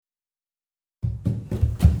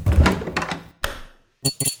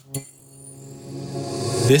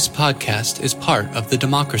This podcast is part of the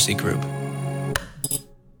Democracy Group.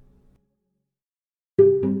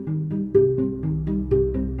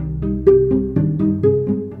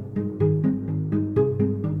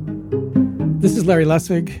 This is Larry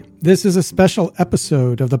Lessig. This is a special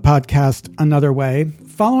episode of the podcast Another Way,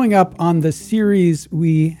 following up on the series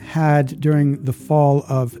we had during the fall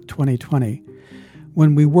of 2020,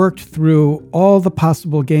 when we worked through all the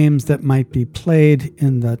possible games that might be played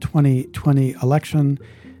in the 2020 election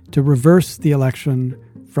to reverse the election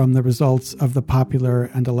from the results of the popular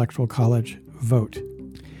and electoral college vote.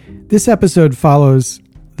 This episode follows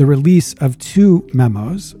the release of two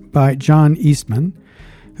memos by John Eastman,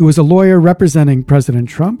 who was a lawyer representing President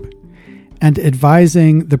Trump and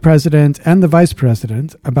advising the president and the vice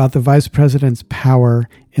president about the vice president's power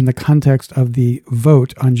in the context of the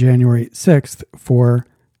vote on January 6th for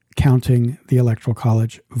counting the electoral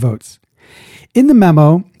college votes. In the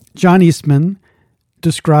memo, John Eastman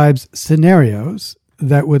describes scenarios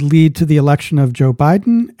that would lead to the election of Joe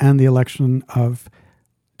Biden and the election of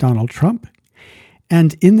Donald Trump.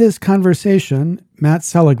 And in this conversation, Matt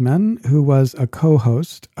Seligman, who was a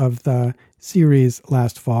co-host of the series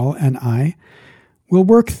last fall, and I will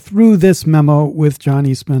work through this memo with John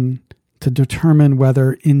Eastman to determine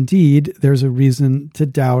whether indeed there's a reason to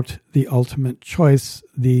doubt the ultimate choice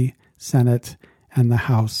the Senate and the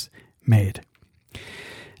House made.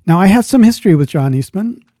 Now, I have some history with John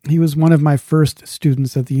Eastman. He was one of my first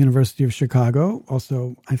students at the University of Chicago.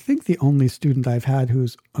 Also, I think the only student I've had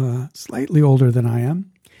who's slightly older than I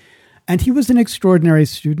am. And he was an extraordinary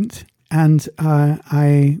student, and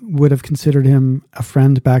I would have considered him a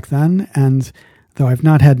friend back then. And though I've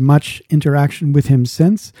not had much interaction with him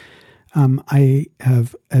since, I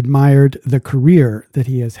have admired the career that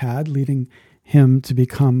he has had, leading him to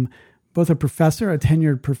become both a professor, a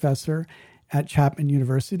tenured professor at Chapman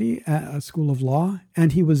University, a School of Law,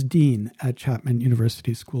 and he was dean at Chapman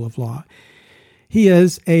University School of Law. He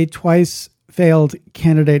is a twice failed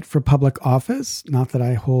candidate for public office. Not that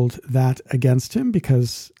I hold that against him,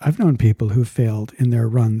 because I've known people who failed in their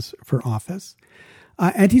runs for office.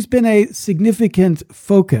 And he's been a significant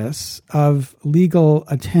focus of legal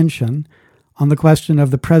attention on the question of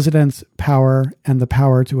the president's power and the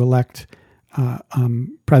power to elect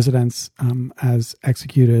presidents as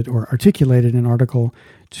executed or articulated in Article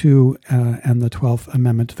 2 and the 12th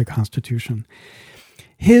Amendment to the Constitution.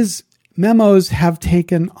 His memos have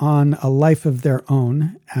taken on a life of their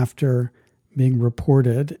own after being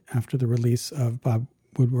reported after the release of Bob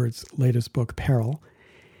Woodward's latest book, Peril.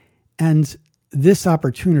 And this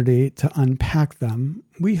opportunity to unpack them,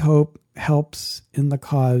 we hope, helps in the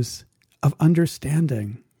cause of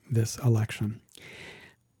understanding this election.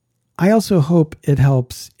 I also hope it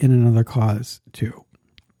helps in another cause, too.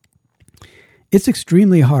 It's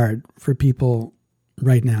extremely hard for people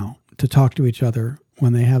right now to talk to each other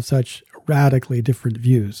when they have such radically different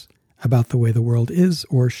views about the way the world is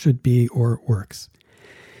or should be or works.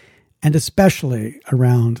 And especially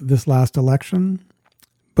around this last election,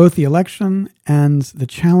 both the election and the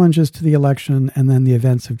challenges to the election and then the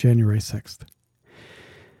events of January 6th.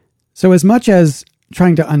 So as much as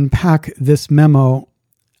trying to unpack this memo,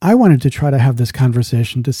 I wanted to try to have this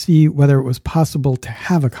conversation to see whether it was possible to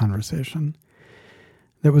have a conversation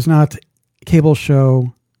that was not cable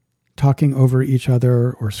show, talking over each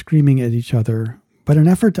other or screaming at each other, but an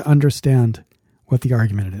effort to understand what the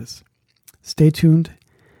argument is. Stay tuned,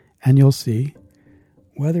 and you'll see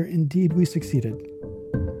whether indeed we succeeded.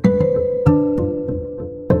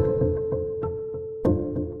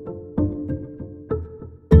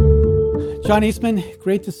 John Eastman,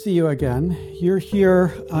 great to see you again. You're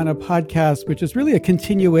here on a podcast, which is really a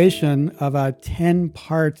continuation of a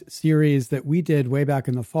 10-part series that we did way back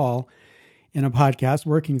in the fall in a podcast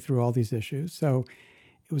working through all these issues. So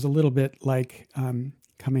it was a little bit like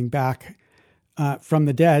coming back from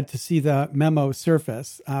the dead to see the memo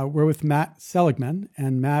surface. We're with Matt Seligman,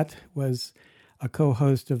 and Matt was a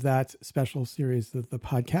co-host of that special series of the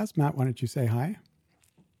podcast. Matt, why don't you say hi?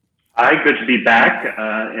 Hi, good to be back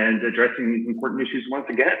and addressing these important issues once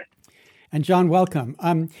again. And John, welcome.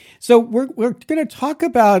 So we're going to talk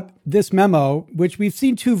about this memo, which we've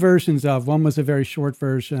seen two versions of. One was a very short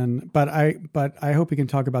version, but I hope we can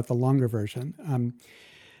talk about the longer version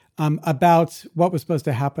about what was supposed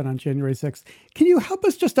to happen on January 6th. Can you help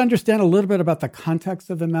us just understand a little bit about the context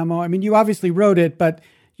of the memo? I mean, you obviously wrote it, but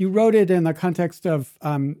you wrote it in the context of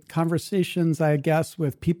conversations, I guess,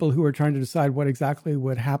 with people who were trying to decide what exactly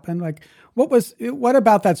would happen. Like, what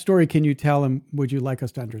about that story can you tell, and would you like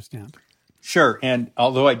us to understand? Sure. And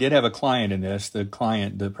although I did have a client in this, the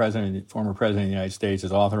former president of the United States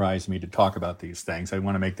has authorized me to talk about these things. I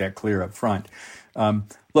want to make that clear up front.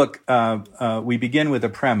 We begin with a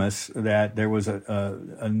premise that there was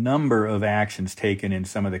a number of actions taken in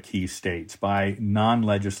some of the key states by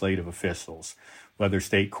non-legislative officials, whether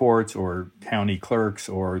state courts or county clerks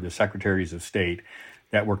or the secretaries of state,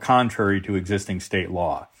 that were contrary to existing state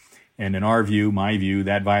law. And in our view, my view,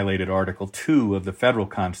 that violated Article 2 of the federal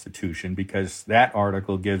Constitution, because that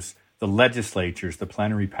article gives the legislatures the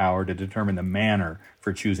plenary power to determine the manner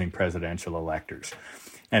for choosing presidential electors.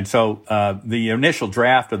 And so the initial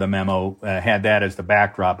draft of the memo had that as the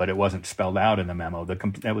backdrop, but it wasn't spelled out in the memo.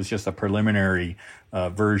 That was just a preliminary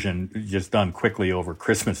version, just done quickly over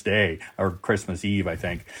Christmas Day or Christmas Eve, I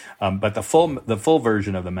think. But the full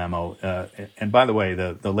version of the memo, and by the way,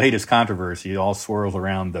 the latest controversy all swirls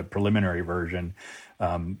around the preliminary version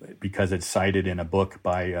because it's cited in a book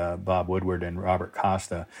by Bob Woodward and Robert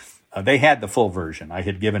Costa. They had the full version. I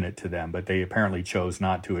had given it to them, but they apparently chose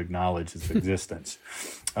not to acknowledge its existence,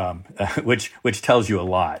 which tells you a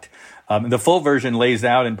lot. The full version lays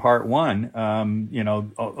out in Part 1,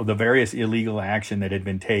 the various illegal action that had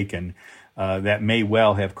been taken that may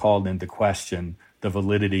well have called into question the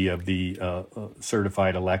validity of the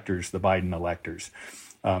certified electors, the Biden electors.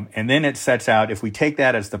 And then it sets out, if we take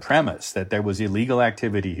that as the premise, that there was illegal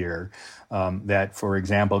activity here, that, for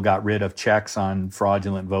example, got rid of checks on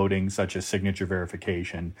fraudulent voting, such as signature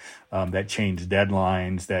verification, that changed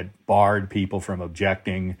deadlines, that barred people from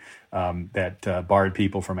objecting, that barred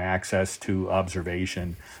people from access to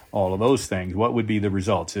observation, all of those things. What would be the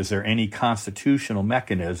results? Is there any constitutional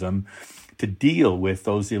mechanism to deal with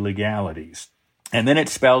those illegalities? And then it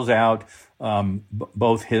spells out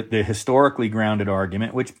both the historically grounded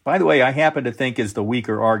argument, which, by the way, I happen to think is the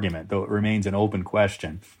weaker argument, though it remains an open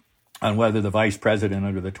question, on whether the vice president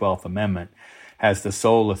under the 12th Amendment has the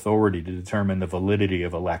sole authority to determine the validity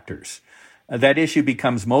of electors. That issue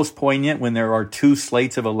becomes most poignant when there are two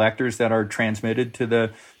slates of electors that are transmitted to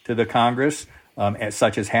the Congress,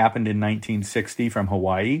 such as happened in 1960 from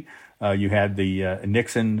Hawaii. You had the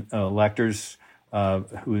Nixon electors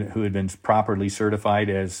who had been properly certified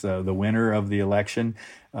as the winner of the election,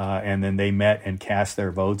 and then they met and cast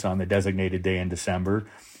their votes on the designated day in December.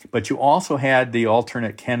 But you also had the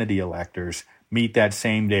alternate Kennedy electors meet that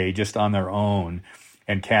same day just on their own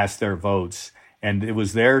and cast their votes. And it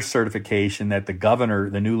was their certification that the governor,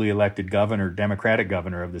 the newly elected governor, Democratic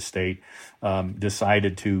governor of the state,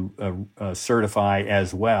 decided to certify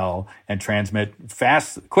as well and transmit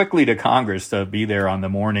quickly to Congress to be there on the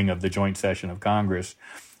morning of the joint session of Congress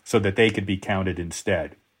so that they could be counted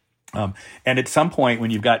instead. And at some point,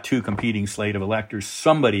 when you've got two competing slate of electors,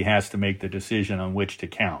 somebody has to make the decision on which to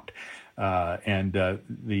count. And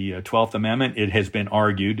the 12th Amendment, it has been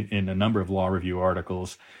argued in a number of law review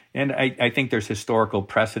articles, and I think there's historical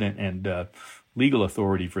precedent and legal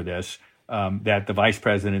authority for this, that the vice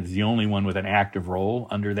president is the only one with an active role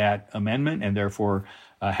under that amendment and therefore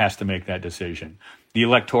has to make that decision. The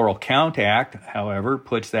Electoral Count Act, however,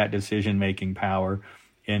 puts that decision-making power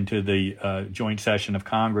into the joint session of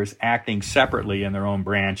Congress, acting separately in their own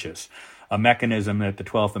branches, a mechanism that the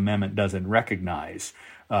 12th Amendment doesn't recognize.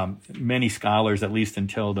 Many scholars, at least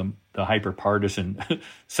until the hyper-partisan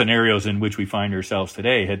scenarios in which we find ourselves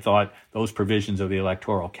today, had thought those provisions of the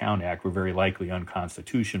Electoral Count Act were very likely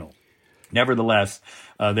unconstitutional. Nevertheless,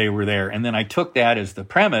 they were there. And then I took that as the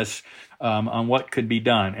premise on what could be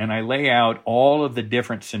done. And I lay out all of the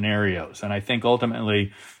different scenarios. And I think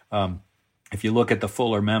ultimately, if you look at the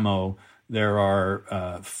Fuller memo, there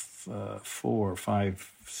are 4,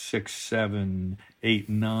 5, 6, 7, 8,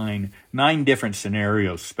 9 different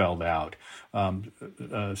scenarios spelled out,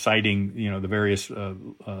 citing the various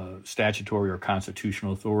statutory or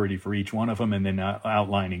constitutional authority for each one of them, and then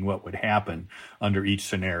outlining what would happen under each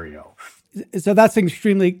scenario. So that's an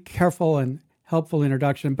extremely careful and helpful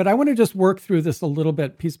introduction. But I want to just work through this a little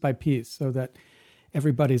bit piece by piece so that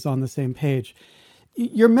everybody's on the same page.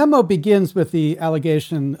 Your memo begins with the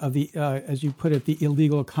allegation of the, as you put it, the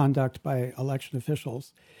illegal conduct by election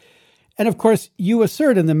officials. And of course, you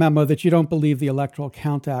assert in the memo that you don't believe the Electoral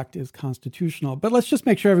Count Act is constitutional. But let's just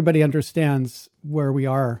make sure everybody understands where we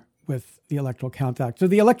are with the Electoral Count Act. So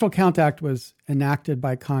the Electoral Count Act was enacted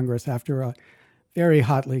by Congress after a very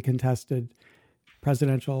hotly contested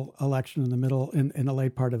presidential election in the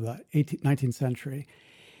late part of the 19th century.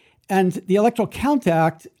 And the Electoral Count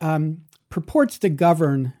Act purports to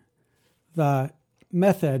govern the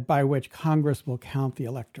method by which Congress will count the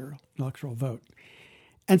electoral vote.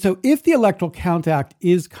 And so if the Electoral Count Act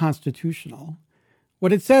is constitutional,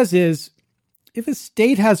 what it says is if a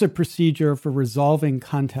state has a procedure for resolving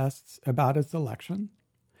contests about its election,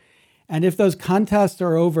 and if those contests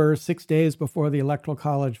are over 6 days before the Electoral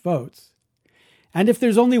College votes, and if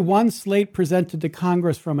there's only one slate presented to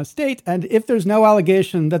Congress from a state, and if there's no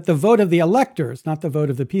allegation that the vote of the electors, not the vote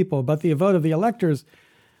of the people, but the vote of the electors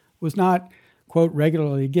was not, quote,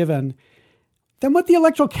 regularly given, then what the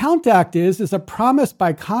Electoral Count Act is a promise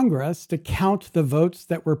by Congress to count the votes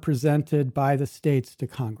that were presented by the states to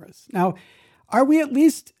Congress. Now, can we at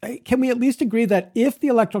least agree that if the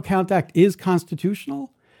Electoral Count Act is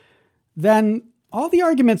constitutional, then all the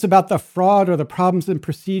arguments about the fraud or the problems in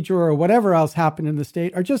procedure or whatever else happened in the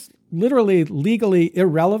state are just literally legally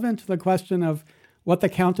irrelevant to the question of what the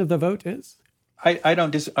count of the vote is?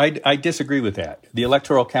 I disagree with that. The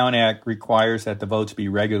Electoral Count Act requires that the votes be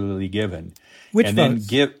regularly given. Which and votes? Then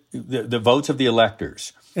give the votes of the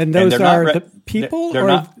electors. And those are the people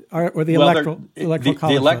or the electoral college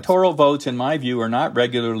The electoral votes, in my view, are not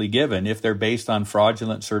regularly given if they're based on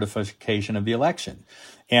fraudulent certification of the election.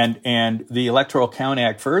 And the Electoral Count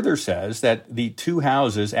Act further says that the two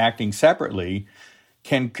houses acting separately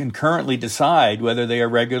can concurrently decide whether they are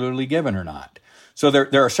regularly given or not. So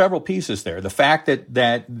there are several pieces there. The fact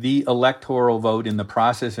that the electoral vote in the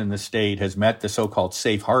process in the state has met the so-called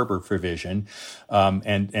safe harbor provision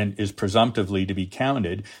and is presumptively to be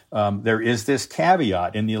counted, there is this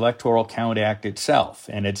caveat in the Electoral Count Act itself,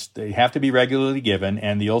 and they have to be regularly given,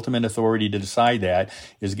 and the ultimate authority to decide that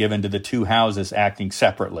is given to the two houses acting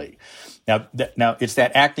separately. Now, it's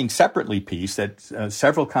that acting separately piece that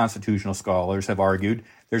several constitutional scholars have argued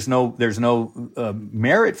there's no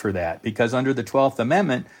merit for that, because under the 12th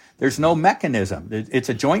Amendment, there's no mechanism. It's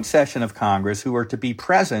a joint session of Congress who are to be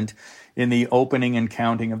present in the opening and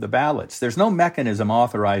counting of the ballots. There's no mechanism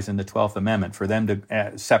authorized in the 12th Amendment for them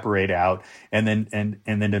to separate out and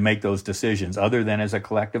then to make those decisions, other than as a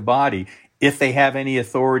collective body, if they have any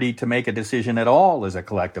authority to make a decision at all as a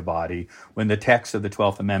collective body, when the text of the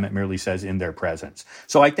 12th Amendment merely says in their presence.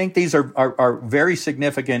 So I think these are very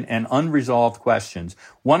significant and unresolved questions.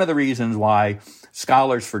 One of the reasons why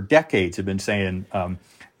scholars for decades have been saying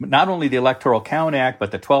not only the Electoral Count Act, but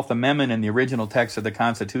the 12th Amendment and the original text of the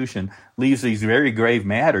Constitution leaves these very grave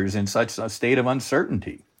matters in such a state of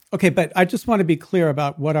uncertainty. Okay, but I just want to be clear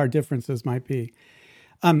about what our differences might be.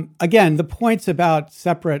 Again, the points about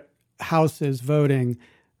separate houses voting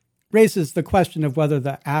raises the question of whether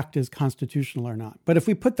the act is constitutional or not. But if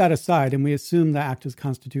we put that aside and we assume the act is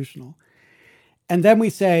constitutional, and then we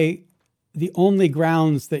say the only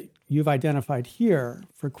grounds that you've identified here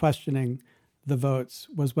for questioning the votes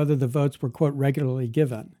was whether the votes were, quote, regularly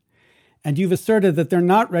given, and you've asserted that they're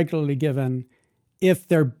not regularly given if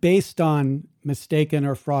they're based on mistaken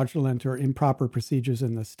or fraudulent or improper procedures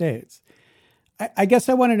in the states, I guess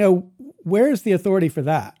I want to know, where's the authority for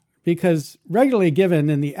that? Because regularly given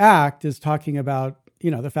in the act is talking about,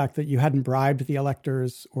 the fact that you hadn't bribed the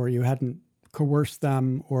electors or you hadn't coerced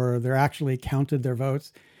them or they're actually counted their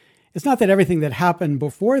votes. It's not that everything that happened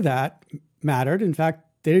before that mattered. In fact,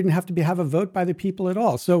 they didn't have to have a vote by the people at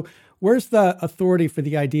all. So where's the authority for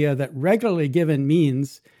the idea that regularly given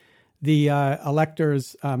means the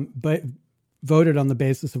electors voted on the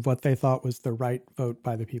basis of what they thought was the right vote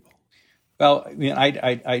by the people? Well,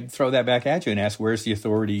 I'd throw that back at you and ask, where's the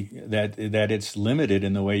authority that it's limited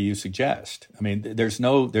in the way you suggest? I mean, there's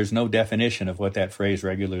no definition of what that phrase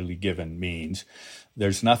regularly given means.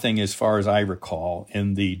 There's nothing, as far as I recall,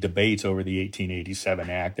 in the debates over the 1887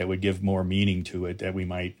 Act that would give more meaning to it that we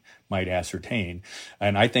might ascertain.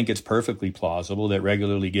 And I think it's perfectly plausible that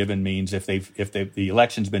regularly given means if the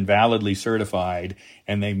election's been validly certified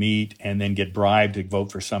and they meet and then get bribed to vote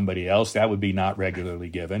for somebody else, that would be not regularly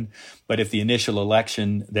given. But if the initial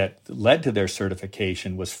election that led to their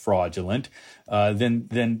certification was fraudulent,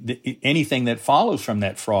 then anything that follows from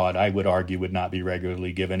that fraud, I would argue, would not be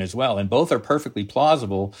regularly given as well. And both are perfectly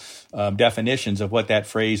plausible definitions of what that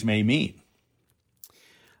phrase may mean.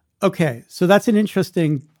 Okay, so that's an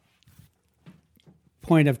interesting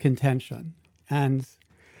point of contention, and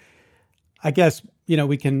I guess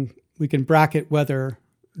we can bracket whether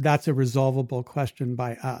that's a resolvable question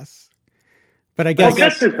by us. But I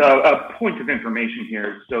guess there's a point of information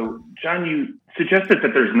here. So, John, you suggested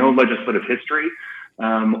that there's no legislative history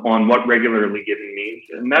on what regularly given means,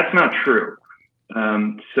 and that's not true.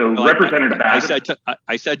 Representative Adams,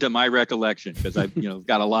 I said to my recollection, because I've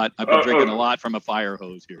got a lot. I've been drinking a lot from a fire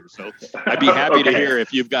hose here, so I'd be happy to hear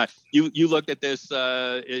if you've got you looked at this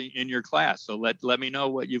in your class. So let me know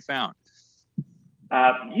what you found.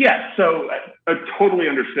 Yeah, so totally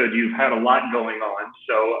understood. You've had a lot going on,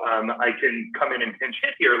 so I can come in and pinch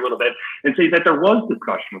hit here a little bit and say that there was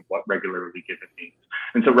discussion of what regularly given means.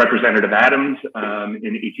 And so Representative Adams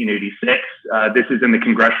in 1886, this is in the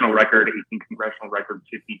Congressional Record, 18 Congressional Record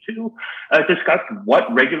 52, discussed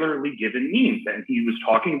what regularly given means. And he was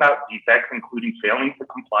talking about defects, including failing to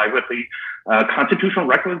comply with the constitutional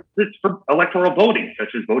requisites for electoral voting,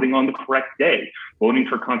 such as voting on the correct day, voting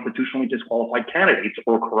for constitutionally disqualified candidates,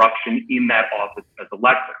 or corruption in that office as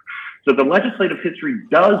elector. So the legislative history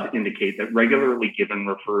does indicate that regularly given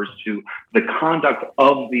refers to the conduct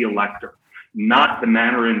of the elector, not the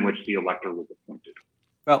manner in which the elector was appointed.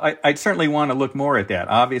 Well, I'd certainly want to look more at that.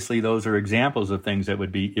 Obviously, those are examples of things that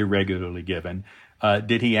would be irregularly given.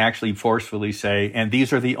 Did he actually forcefully say, and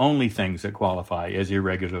these are the only things that qualify as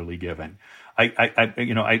irregularly given?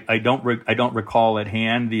 I don't recall at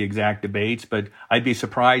hand the exact debates, but I'd be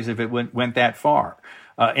surprised if it went that far.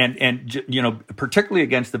 And particularly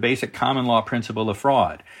against the basic common law principle of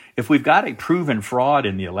fraud. If we've got a proven fraud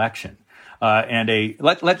in the election,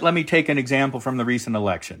 let me take an example from the recent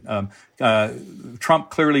election.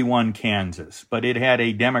 Trump clearly won Kansas, but it had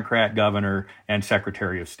a Democrat governor and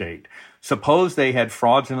Secretary of State. Suppose they had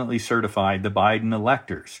fraudulently certified the Biden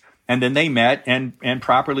electors, and then they met and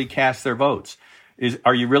properly cast their votes.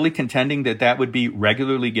 Are you really contending that would be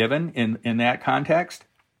regularly given in that context?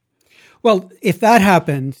 Well, if that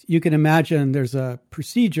happened, you can imagine there's a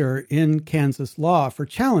procedure in Kansas law for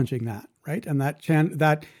challenging that, right? And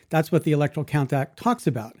that's what the Electoral Count Act talks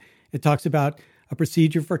about. It talks about a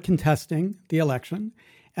procedure for contesting the election,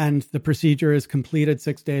 and the procedure is completed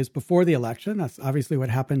 6 days before the election. That's obviously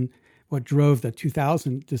what drove the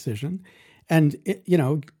 2000 decision. And,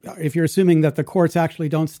 if you're assuming that the courts actually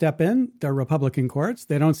don't step in, they're Republican courts,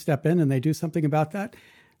 they don't step in and they do something about that,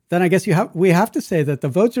 then I guess we have to say that the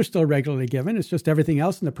votes are still regularly given. It's just everything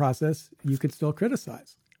else in the process you could still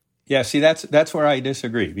criticize. Yeah, see, that's where I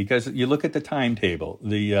disagree, because you look at the timetable.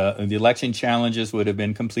 The election challenges would have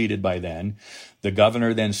been completed by then. The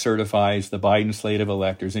governor then certifies the Biden slate of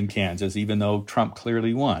electors in Kansas, even though Trump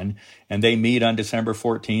clearly won, and they meet on December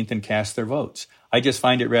 14th and cast their votes. I just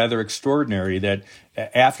find it rather extraordinary that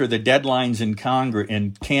after the deadlines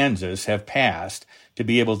in Kansas have passed, to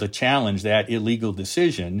be able to challenge that illegal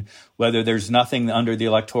decision, whether there's nothing under the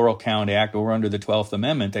Electoral Count Act or under the 12th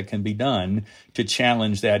Amendment that can be done to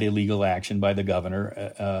challenge that illegal action by the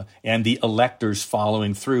governor and the electors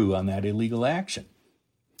following through on that illegal action.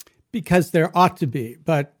 Because there ought to be,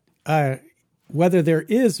 but whether there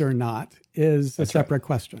is or not is a separate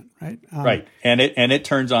question, right? Right, and it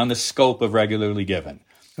turns on the scope of regularly given.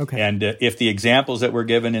 Okay, and if the examples that were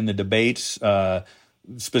given in the debates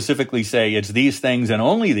specifically say it's these things and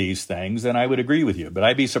only these things, then I would agree with you. But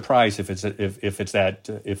I'd be surprised if it's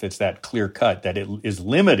that clear cut that it is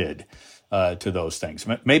limited to those things.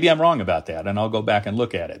 Maybe I'm wrong about that, and I'll go back and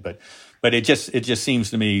look at it. But it just seems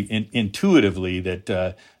to me intuitively that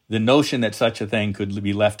the notion that such a thing could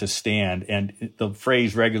be left to stand, and the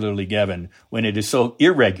phrase regularly given, when it is so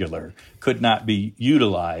irregular, could not be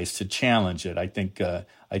utilized to challenge it, I think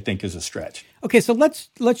is a stretch. Okay, so let's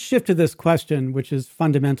shift to this question, which is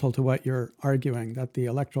fundamental to what you're arguing, that the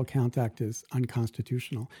Electoral Count Act is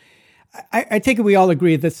unconstitutional. I take it we all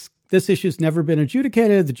agree this issue's never been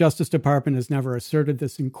adjudicated. The Justice Department has never asserted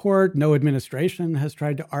this in court. No administration has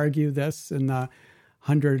tried to argue this in the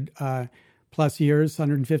 100 plus years,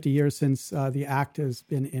 150 years since the act has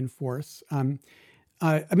been in force.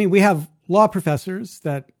 We have law professors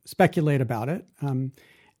that speculate about it,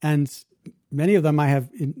 and many of them I have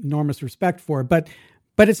enormous respect for, but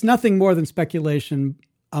it's nothing more than speculation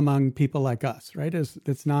among people like us, right?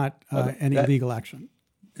 It's not any legal action.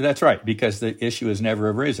 That's right, because the issue has never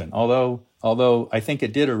arisen, although I think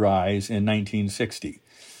it did arise in 1960.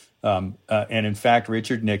 And in fact,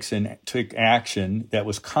 Richard Nixon took action that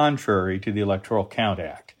was contrary to the Electoral Count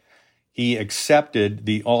Act. He accepted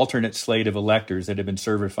the alternate slate of electors that had been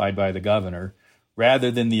certified by the governor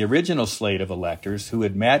rather than the original slate of electors who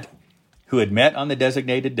had met on the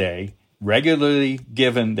designated day, regularly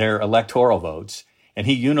given their electoral votes, and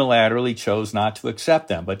he unilaterally chose not to accept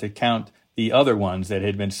them, but to count the other ones that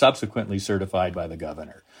had been subsequently certified by the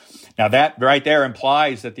governor. Now, that right there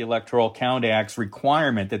implies that the Electoral Count Act's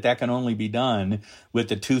requirement that can only be done with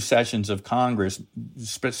the two sessions of Congress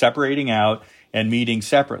separating out and meeting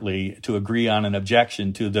separately to agree on an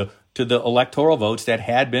objection to the electoral votes that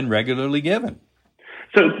had been regularly given.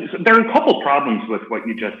 So there are a couple problems with what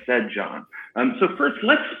you just said, John. So first,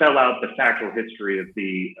 let's spell out the factual history of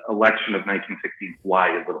the election of 1960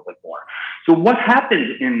 a little bit more. So what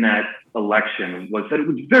happened in that election was that it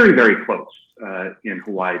was very, very close in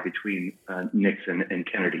Hawaii between Nixon and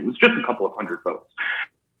Kennedy. It was just a couple of hundred votes.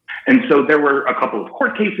 And so there were a couple of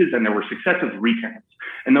court cases and there were successive recounts.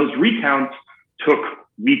 And those recounts took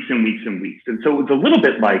weeks and weeks and weeks. And so it was a little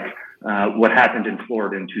bit like what happened in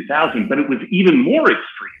Florida in 2000, but it was even more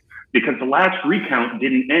extreme because the last recount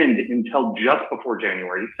didn't end until just before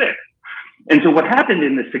January 6th. And so what happened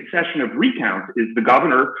in the succession of recounts is the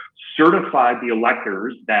governor certified the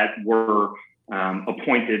electors that were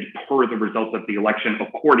appointed per the results of the election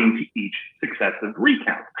according to each successive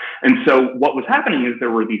recount. And so what was happening is there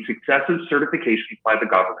were these successive certifications by the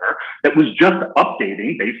governor that was just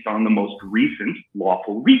updating based on the most recent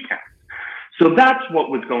lawful recount. So that's what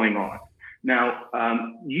was going on. Now,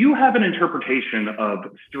 you have an interpretation of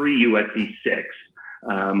 3 U.S.C.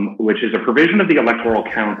 6, which is a provision of the Electoral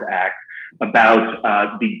Count Act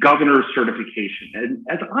about the governor's certification. And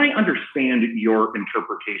as I understand your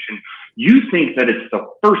interpretation, you think that it's the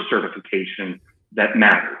first certification that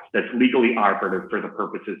matters, that's legally operative for the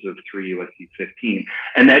purposes of 3 U.S.C. 15.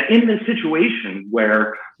 And that in this situation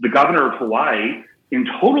where the governor of Hawaii, in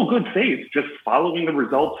total good faith, just following the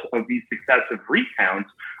results of these successive recounts,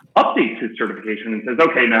 updates his certification and says,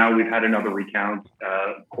 okay, now we've had another recount,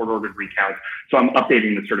 court-ordered recount, so I'm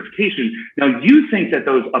updating the certification. Now, you think that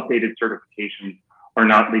those updated certifications are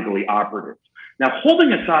not legally operative. Now,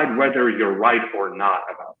 holding aside whether you're right or not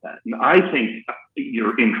about that, and I think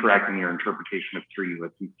you're incorrect in your interpretation of 3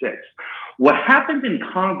 U.S.C. 6. What happened in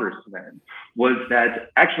Congress then was that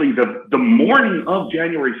actually the morning of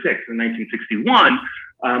January 6th in 1961,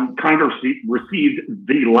 Congress received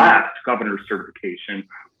the last governor's certification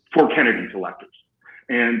for Kennedy's electors.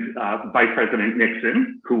 And Vice President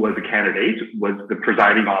Nixon, who was a candidate, was the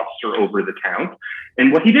presiding officer over the count.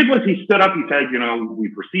 And what he did was he stood up and said, you know,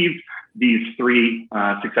 we've received these 3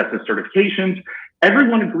 successive certifications.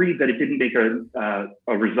 Everyone agreed that it didn't make a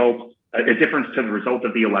difference to the result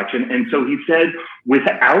of the election. And so he said,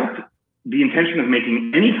 without the intention of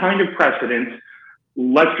making any kind of precedent,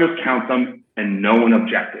 let's just count them, and no one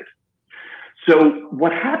objected. So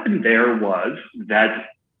what happened there was that,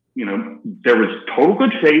 you know, there was total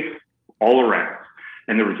good faith all around.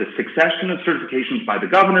 And there was a succession of certifications by the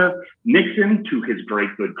governor. Nixon, to his great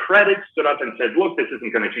good credit, stood up and said, look, this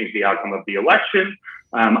isn't going to change the outcome of the election.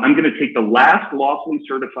 I'm going to take the last lawfully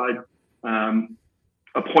certified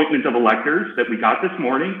appointment of electors that we got this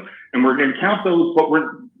morning, and we're going to count those, but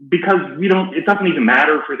it doesn't even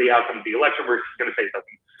matter for the outcome of the election. We're just going to say it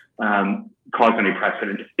doesn't cause any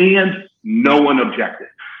precedent. And no one objected.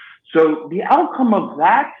 So the outcome of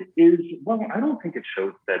that is, well, I don't think it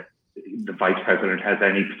shows that the vice president has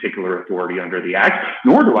any particular authority under the act,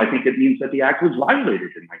 nor do I think it means that the act was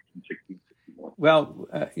violated in 1961. Well,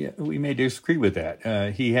 we may disagree with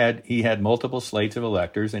that. He had multiple slates of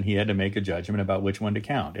electors, and he had to make a judgment about which one to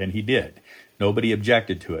count, and he did. Nobody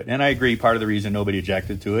objected to it. And I agree part of the reason nobody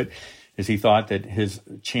objected to it is he thought that his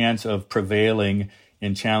chance of prevailing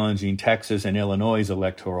in challenging Texas and Illinois'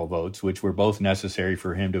 electoral votes, which were both necessary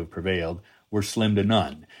for him to have prevailed, were slim to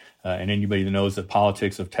none. And anybody that knows the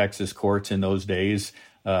politics of Texas courts in those days,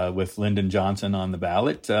 with Lyndon Johnson on the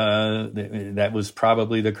ballot, that was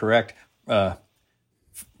probably the correct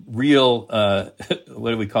real,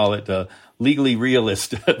 what do we call it, legally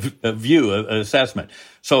realist view, assessment.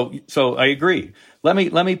 So I agree. Let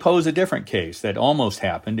me pose a different case that almost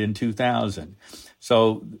happened in 2000.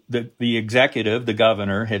 So the executive, the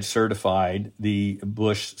governor, had certified the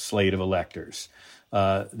Bush slate of electors.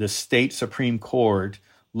 The state Supreme Court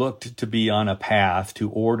looked to be on a path to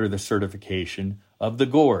order the certification of the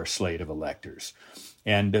Gore slate of electors.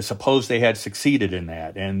 And suppose they had succeeded in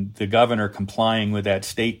that, and the governor, complying with that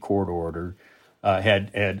state court order,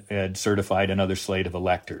 had certified another slate of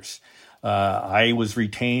electors. I was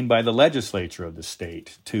retained by the legislature of the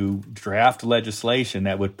state to draft legislation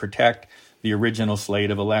that would protect the original slate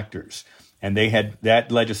of electors. And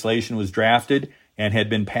that legislation was drafted and had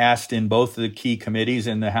been passed in both the key committees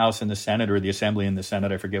in the House and the Senate, or the Assembly and the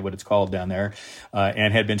Senate, I forget what it's called down there,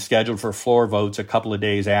 and had been scheduled for floor votes a couple of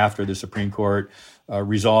days after the Supreme Court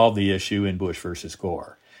resolved the issue in Bush versus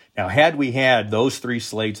Gore. Now, had we had those 3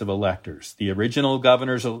 slates of electors, the original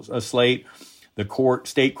governor's slate, the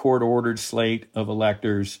state court ordered slate of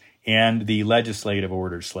electors, and the legislative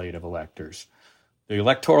ordered slate of electors, the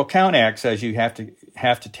Electoral Count Act says you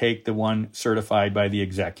have to take the one certified by the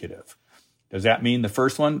executive. Does that mean the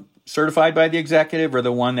first one certified by the executive, or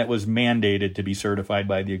the one that was mandated to be certified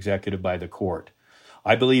by the executive by the court?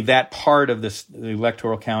 I believe that part of the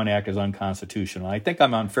Electoral Count Act is unconstitutional. I think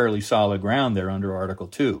I'm on fairly solid ground there under Article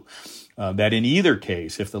 2. That in either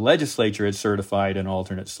case, if the legislature had certified an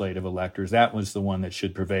alternate slate of electors, that was the one that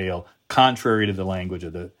should prevail, contrary to the language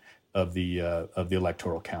of the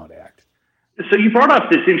Electoral Count Act. So you brought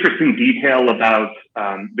up this interesting detail about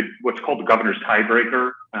what's called the governor's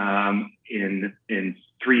tiebreaker in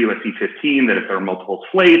 3 U.S.C. 15, that if there are multiple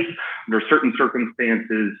slates, under certain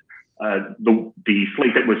circumstances, the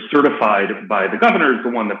slate that was certified by the governor is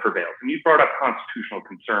the one that prevails. And you brought up constitutional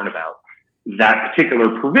concern about that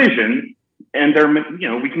particular provision, and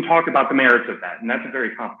we can talk about the merits of that, and that's a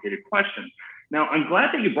very complicated question. Now, I'm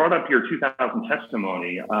glad that you brought up your 2000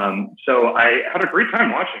 testimony. So I had a great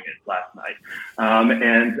time watching it last night,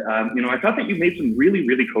 and I thought that you made some really,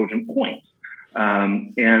 really cogent points.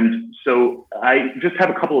 And so I just have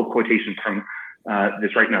a couple of quotations from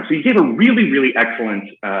this right now. So you gave a really, really excellent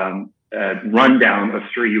rundown of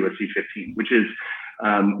 3 U.S.C. 15, which is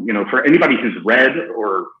for anybody who's read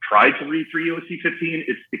or tried to read 3 U.S.C. 15,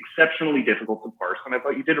 it's exceptionally difficult to parse, and I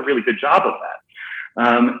thought you did a really good job of that.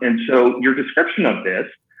 And so your description of this,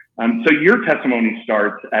 so your testimony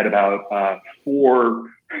starts at about 4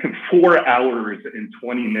 hours and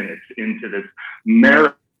 20 minutes into this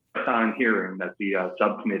marathon hearing that the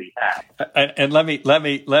subcommittee had. And let me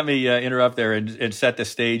interrupt there and set the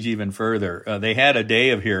stage even further. They had a day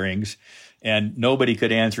of hearings, and nobody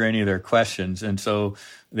could answer any of their questions. And so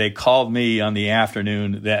they called me on the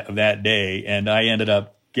afternoon that day, and I ended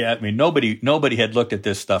up, nobody had looked at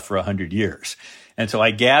this stuff for 100 years. And so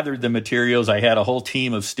I gathered the materials. I had a whole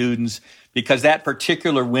team of students, because that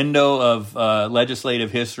particular window of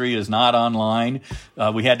legislative history is not online.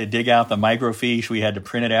 We had to dig out the microfiche. We had to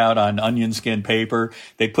print it out on onion skin paper.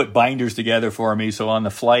 They put binders together for me, so on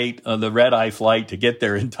the flight, the red-eye flight to get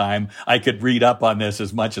there in time, I could read up on this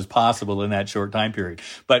as much as possible in that short time period.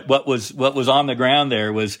 But what was on the ground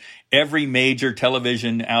there was every major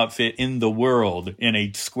television outfit in the world in a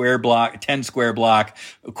 10 square block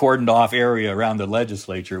cordoned off area around the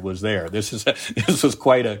legislature was there. This was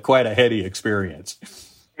quite a heady experience.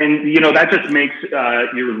 And, that just makes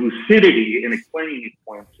your lucidity in explaining these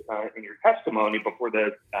points in your testimony before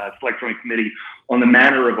the Select Joint Committee on the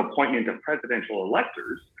manner of appointment of presidential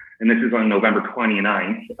electors. And this is on November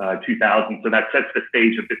 29th, 2000. So that sets the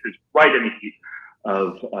stage of this is right in the heat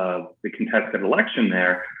of the contested election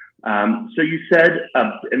there. So you said,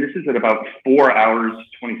 and this is at about 4 hours,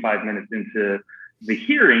 25 minutes into the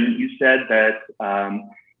hearing, you said that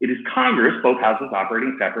it is Congress, both houses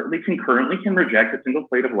operating separately, concurrently can reject a single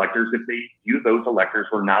slate of electors if they view those electors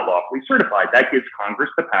were not lawfully certified. That gives Congress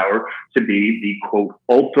the power to be the, quote,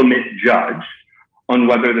 ultimate judge on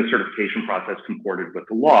whether the certification process comported with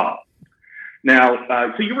the law. Now,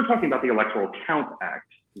 so you were talking about the Electoral Count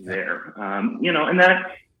Act there, and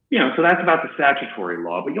that, so that's about the statutory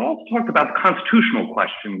law, but you also talked about the constitutional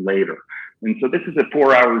question later. And so this is at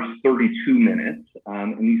 4 hours, 32 minutes.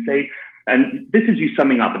 And you say, and this is you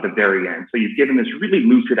summing up at the very end. So you've given this really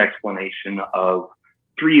lucid explanation of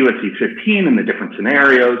 3 U.S.C. 15 and the different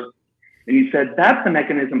scenarios. And you said that's the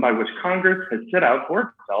mechanism by which Congress has set out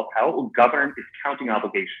for itself how it will govern its counting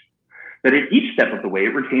obligations. That at each step of the way,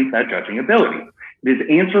 it retains that judging ability. It is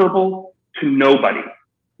answerable to nobody,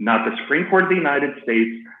 not the Supreme Court of the United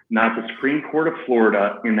States, not the Supreme Court of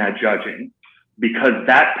Florida in that judging, because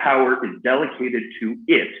that power is delegated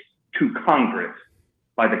to Congress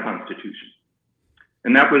by the Constitution.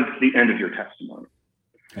 And that was the end of your testimony.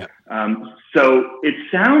 Yeah. So it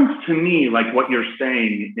sounds to me like what you're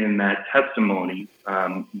saying in that testimony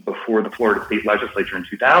before the Florida State Legislature in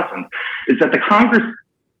 2000 is that the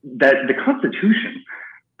Constitution,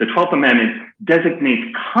 the 12th Amendment,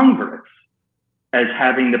 designates Congress as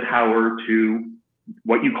having the power to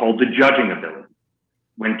what you call the judging ability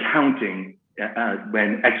when counting,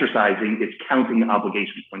 when exercising its counting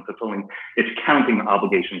obligations, when fulfilling its counting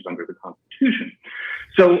obligations under the Constitution.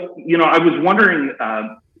 So, I was wondering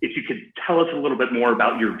if you could tell us a little bit more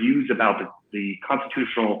about your views about the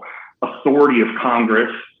constitutional authority of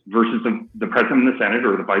Congress versus the President and the Senate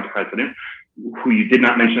or the Vice President, who you did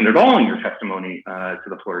not mention at all in your testimony to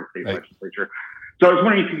the Florida State Legislature. So I was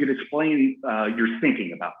wondering if you could explain your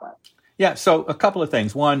thinking about that. Yeah, so a couple of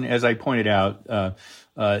things. One, as I pointed out,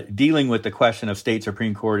 dealing with the question of state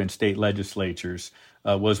Supreme Court and state legislatures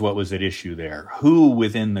was what was at issue there. Who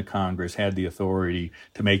within the Congress had the authority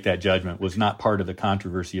to make that judgment was not part of the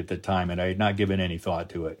controversy at the time, and I had not given any thought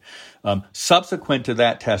to it. Subsequent to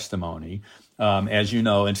that testimony, as you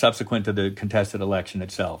know, and subsequent to the contested election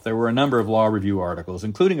itself. There were a number of law review articles,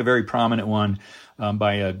 including a very prominent one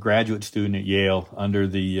by a graduate student at Yale under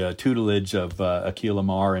the tutelage of Akhil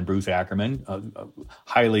Amar and Bruce Ackerman,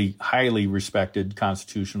 highly respected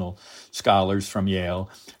constitutional scholars from Yale,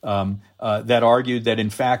 that argued that,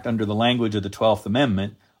 in fact, under the language of the 12th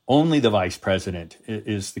Amendment, only the vice president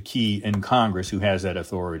is the key in Congress who has that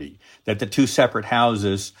authority, that the two separate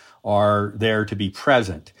houses are there to be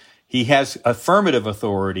present. He has affirmative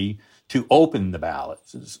authority to open the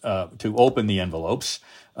ballots, to open the envelopes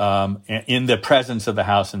in the presence of the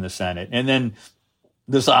House and the Senate. And then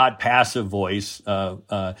this odd passive voice,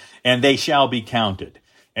 and they shall be counted.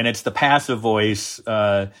 And it's the passive voice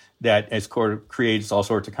that creates all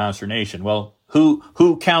sorts of consternation. Well,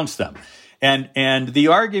 who counts them? And the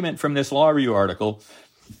argument from this law review article,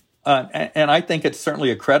 and I think it's certainly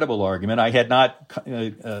a credible argument. I had not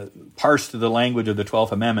parsed the language of the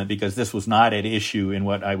 12th Amendment because this was not at issue in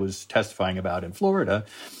what I was testifying about in Florida,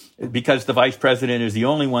 because the vice president is the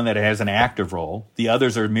only one that has an active role. The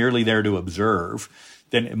others are merely there to observe.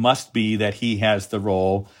 Then it must be that he has the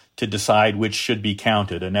role to decide which should be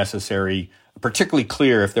counted, particularly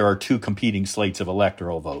clear if there are two competing slates of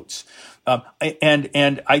electoral votes.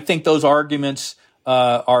 And I think those arguments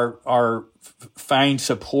find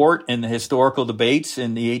support in the historical debates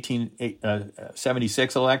in the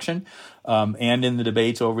 1876 election and in the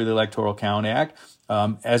debates over the Electoral Count Act.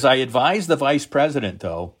 As I advised the vice president,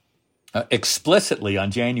 though, explicitly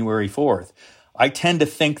on January 4th, I tend to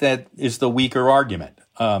think that is the weaker argument.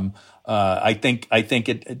 I think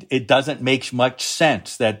it doesn't make much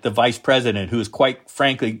sense that the vice president, who is quite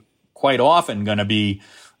often going to be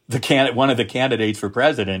one of the candidates for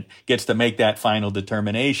president, gets to make that final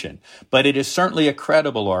determination. But it is certainly a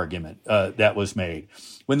credible argument that was made.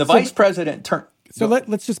 When the vice president turned... So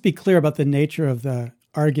let's just be clear about the nature of the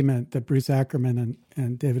argument that Bruce Ackerman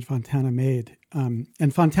and David Fontana made.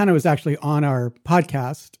 And Fontana was actually on our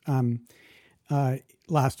podcast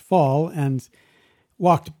last fall and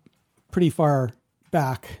walked pretty far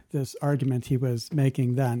back this argument he was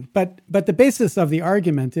making then. But the basis of the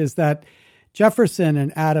argument is that Jefferson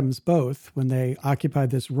and Adams both, when they occupied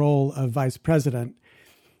this role of vice president,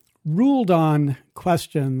 ruled on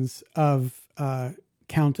questions of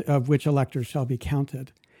which electors shall be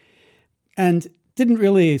counted, and didn't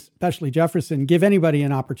really, especially Jefferson, give anybody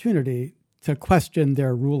an opportunity to question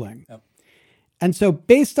their ruling. Yep. And so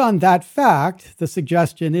based on that fact, the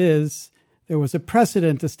suggestion is there was a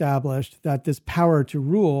precedent established that this power to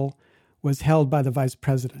rule was held by the vice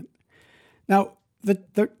president. Now,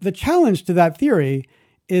 the challenge to that theory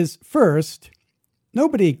is, first,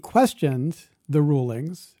 nobody questioned the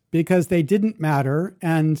rulings because they didn't matter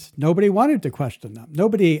and nobody wanted to question them.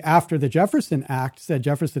 Nobody, after the Jefferson Act, said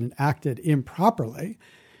Jefferson acted improperly.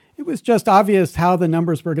 It was just obvious how the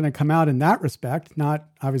numbers were going to come out in that respect, not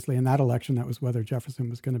obviously in that election. That was whether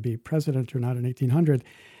Jefferson was going to be president or not in 1800.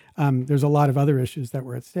 There's a lot of other issues that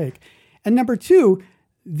were at stake. And number two,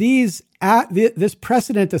 this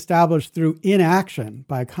precedent established through inaction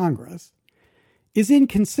by Congress is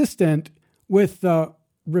inconsistent with the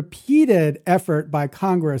repeated effort by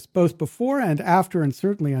Congress, both before and after, and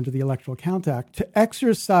certainly under the Electoral Count Act, to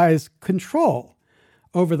exercise control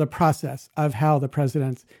over the process of how the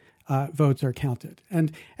president's votes are counted.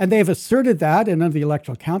 And they've asserted that, and under the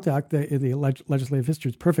Electoral Count Act, the legislative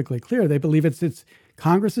history is perfectly clear. They believe it's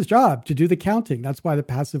Congress's job to do the counting. That's why the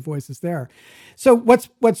passive voice is there. So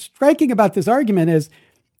what's striking about this argument is,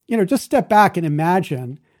 just step back and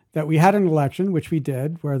imagine that we had an election, which we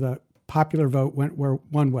did, where the popular vote went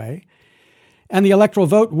one way, and the electoral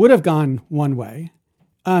vote would have gone one way.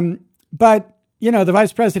 But the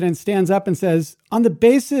vice president stands up and says, on the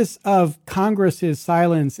basis of Congress's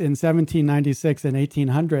silence in 1796 and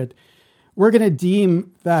 1800, we're going to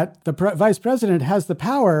deem that the vice president has the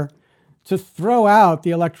power to throw out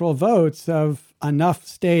the electoral votes of enough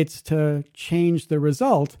states to change the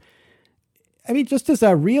result. I mean, just as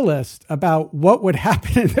a realist about what would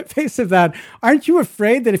happen in the face of that, aren't you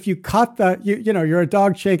afraid that if you caught you're a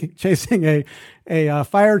dog chasing a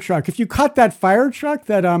fire truck, if you caught that fire truck,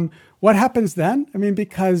 that what happens then? I mean,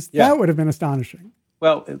 because that would have been astonishing.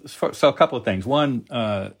 Well, so a couple of things. One,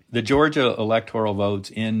 the Georgia electoral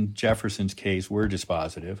votes in Jefferson's case were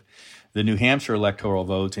dispositive. The New Hampshire electoral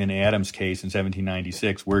votes in Adams' case in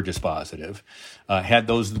 1796 were dispositive. Had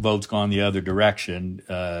those votes gone the other direction,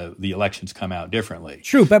 the elections come out differently.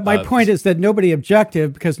 True, but my point is that nobody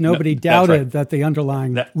objected because nobody doubted that the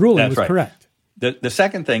underlying ruling was correct. The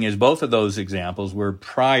second thing is both of those examples were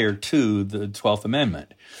prior to the 12th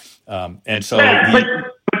Amendment. And so...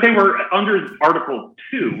 But but they were under Article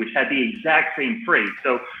 2, which had the exact same phrase.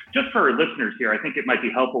 So just for our listeners here, I think it might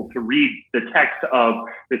be helpful to read the text of,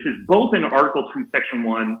 this is both in Article 2, Section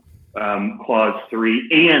 1, Clause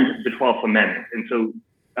 3, and the 12th Amendment. And so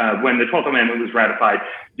when the 12th Amendment was ratified,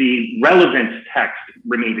 the relevant text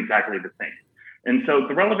remained exactly the same. And so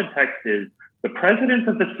the relevant text is, the President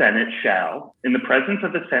of the Senate shall, in the presence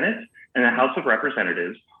of the Senate and the House of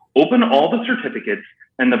Representatives, open all the certificates,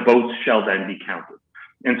 and the votes shall then be counted.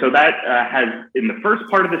 And so that has, in the first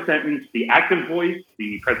part of the sentence, the active voice,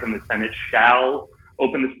 the President of the Senate shall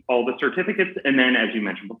open all the certificates. And then, as you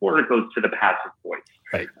mentioned before, it goes to the passive voice.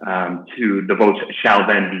 Right. To the votes shall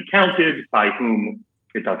then be counted, by whom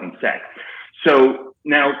it doesn't say. So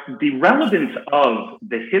now the relevance of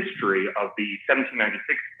the history of the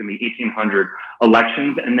 1796 and the 1800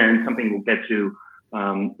 elections, and then something we'll get to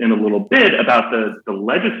in a little bit about the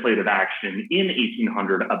legislative action in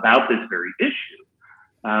 1800 about this very issue,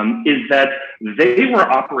 is that they were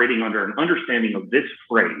operating under an understanding of this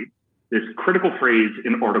phrase, this critical phrase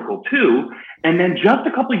in Article 2, and then just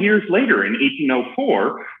a couple of years later, in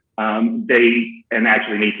 1804, and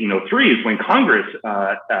actually in 1803 is when Congress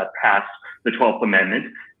passed the 12th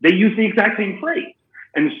Amendment, they used the exact same phrase.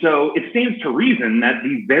 And so it stands to reason that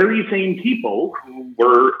the very same people who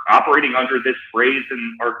were operating under this phrase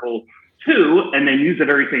in Article 2, and then use the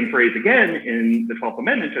very same phrase again in the 12th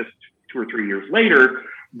Amendment just 2 or 3 years later,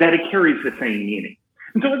 that it carries the same meaning.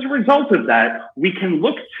 And so as a result of that, we can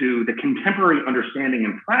look to the contemporary understanding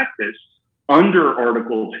and practice under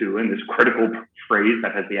Article 2 and this critical phrase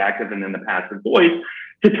that has the active and then the passive voice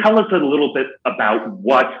to tell us a little bit about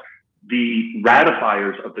what the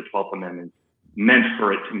ratifiers of the 12th Amendment meant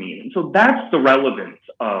for it to mean. And so that's the relevance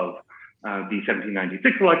of the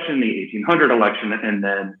 1796 election, the 1800 election, and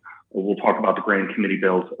then we'll talk about the Grand Committee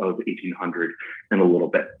bills of 1800 in a little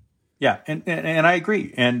bit. Yeah, and I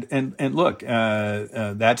agree. And look,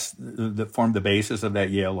 that's formed the basis of that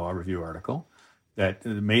Yale Law Review article that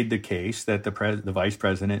made the case that the vice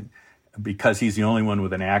president, because he's the only one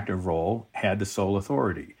with an active role, had the sole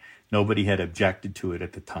authority. Nobody had objected to it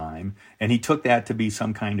at the time, and he took that to be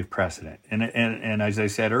some kind of precedent. And as I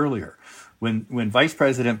said earlier, when Vice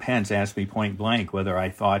President Pence asked me point blank whether I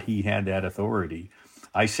thought he had that authority,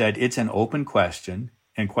 I said it's an open question,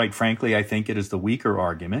 and quite frankly, I think it is the weaker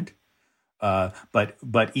argument.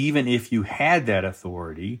 But even if you had that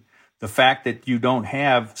authority, the fact that you don't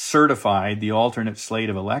have certified the alternate slate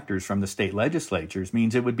of electors from the state legislatures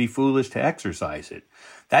means it would be foolish to exercise it.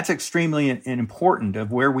 That's extremely important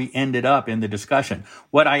of where we ended up in the discussion.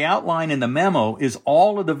 What I outline in the memo is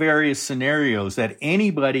all of the various scenarios that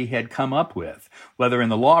anybody had come up with, whether in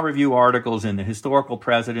the law review articles, in the historical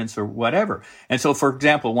precedents, or whatever. And so, for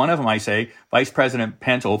example, one of them I say, Vice President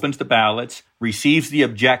Pence opens the ballots, receives the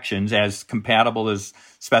objections as compatible as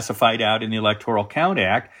specified out in the Electoral Count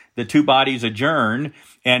Act. The two bodies adjourn,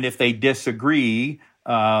 and if they disagree,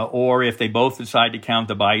 or if they both decide to count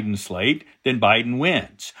the Biden slate, then Biden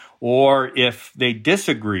wins. Or if they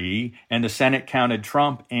disagree and the Senate counted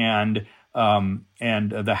Trump and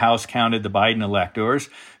the House counted the Biden electors,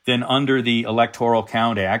 then under the Electoral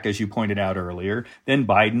Count Act, as you pointed out earlier, then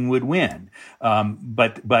Biden would win.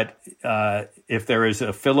 But if there is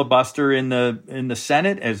a filibuster in the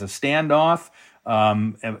Senate as a standoff,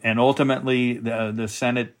 and ultimately the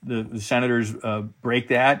senators break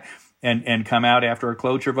that and come out after a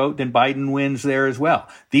cloture vote, then Biden wins there as well.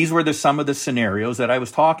 These were some of the scenarios that I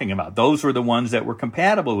was talking about. Those were the ones that were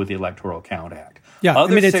compatible with the Electoral Count Act. Yeah,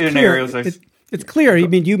 Other scenarios, it's clear. I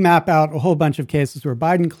mean, you map out a whole bunch of cases where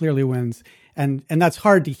Biden clearly wins, and that's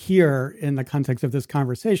hard to hear in the context of this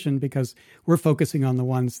conversation because we're focusing on the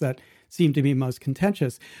ones that seem to be most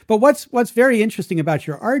contentious. But what's very interesting about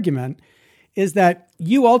your argument is that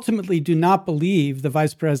you ultimately do not believe the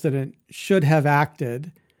vice president should have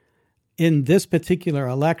acted in this particular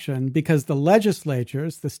election because the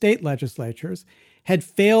legislatures, the state legislatures, had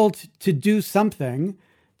failed to do something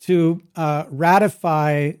to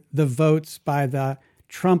ratify the votes by the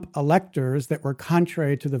Trump electors that were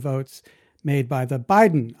contrary to the votes made by the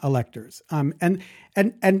Biden electors. And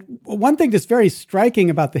one thing that's very striking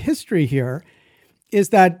about the history here is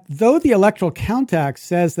that though the Electoral Count Act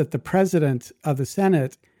says that the president of the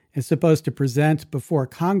Senate is supposed to present before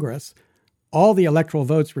Congress all the electoral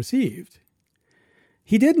votes received,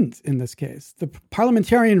 he didn't in this case. The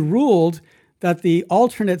parliamentarian ruled that the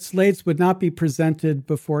alternate slates would not be presented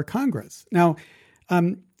before Congress. Now,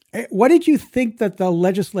 what did you think that the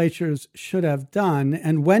legislatures should have done,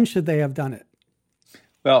 and when should they have done it?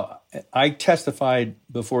 Well, I testified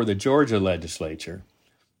before the Georgia legislature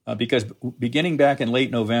because beginning back in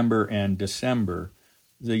late November and December,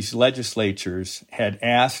 these legislatures had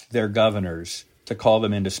asked their governors to call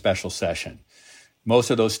them into special session.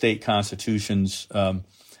 Most of those state constitutions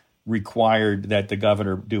required that the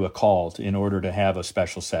governor do a call in order to have a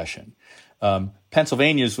special session.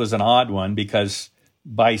 Pennsylvania's was an odd one because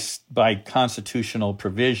by constitutional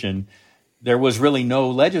provision, there was really no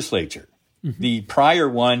legislature. Mm-hmm. The prior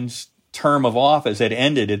one's term of office had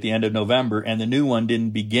ended at the end of November, and the new one didn't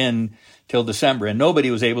begin till December. And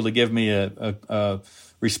nobody was able to give me a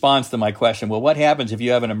response to my question. Well, what happens if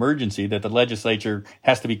you have an emergency that the legislature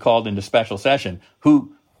has to be called into special session?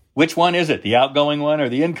 Which one is it, the outgoing one or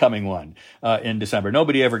the incoming one in December?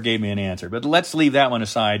 Nobody ever gave me an answer. But let's leave that one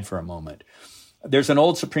aside for a moment. There's an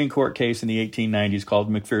old Supreme Court case in the 1890s called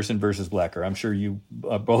McPherson versus Blecker. I'm sure you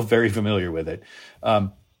are both very familiar with it.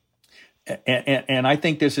 And I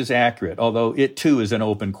think this is accurate, although it too is an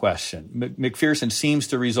open question. McPherson seems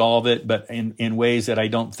to resolve it, but in ways that I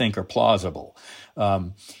don't think are plausible.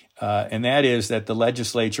 And that is that the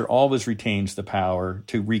legislature always retains the power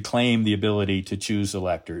to reclaim the ability to choose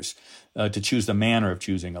electors, to choose the manner of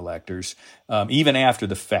choosing electors, even after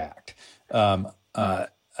the fact. Well,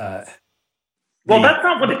 that's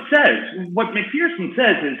not what it says. What McPherson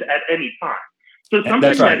says is at any time. So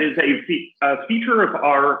something right. That is a feature of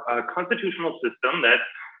our constitutional system that,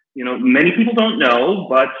 many people don't know,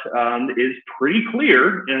 but is pretty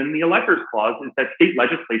clear in the electors clause is that state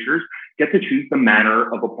legislatures get to choose the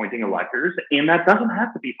manner of appointing electors. And that doesn't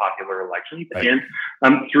have to be popular elections. Right.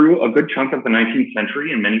 And through a good chunk of the 19th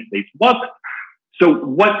century in many states wasn't. So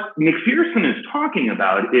what McPherson is talking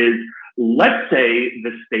about is, let's say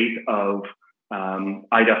the state of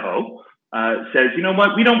Idaho says, you know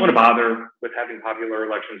what, we don't want to bother with having popular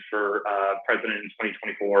elections for president in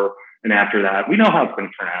 2024 and after that. We know how it's going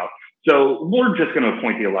to turn out. So we're just going to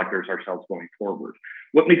appoint the electors ourselves going forward.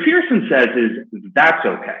 What McPherson says is that's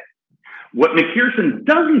okay. What McPherson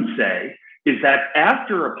doesn't say is that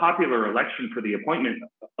after a popular election for the appointment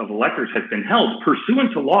of electors has been held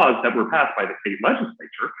pursuant to laws that were passed by the state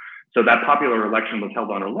legislature, so that popular election was held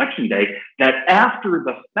on election day, that after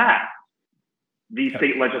the fact, the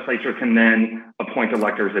state legislature can then appoint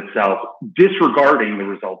electors itself, disregarding the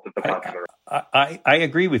results of the popular. I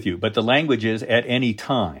agree with you, but the language is at any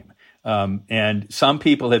time. And some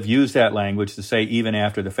people have used that language to say even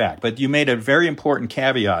after the fact. But you made a very important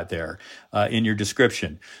caveat there in your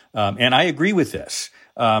description. And I agree with this.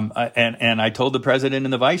 And I told the president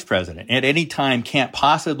and the vice president, at any time can't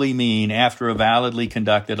possibly mean after a validly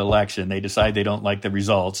conducted election, they decide they don't like the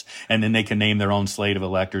results, and then they can name their own slate of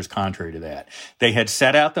electors contrary to that. They had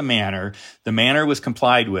set out the manner was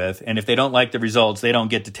complied with, and if they don't like the results, they don't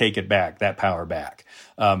get to take it back, that power back.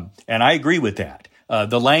 And I agree with that.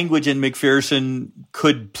 The language in McPherson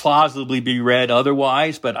could plausibly be read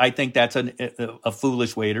otherwise, but I think that's a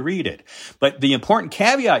foolish way to read it. But the important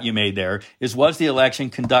caveat you made there is, was the election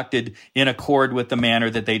conducted in accord with the manner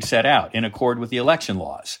that they'd set out, in accord with the election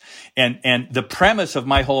laws? And the premise of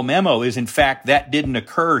my whole memo is, in fact, that didn't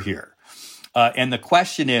occur here. And the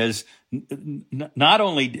question is, not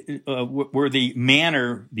only were the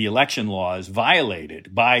election laws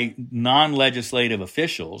violated by non-legislative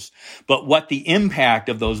officials, but what the impact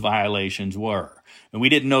of those violations were. And we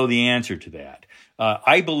didn't know the answer to that.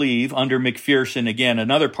 I believe under McPherson, again,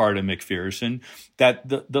 another part of McPherson, that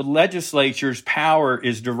the legislature's power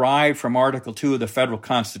is derived from Article 2 of the federal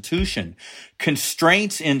Constitution.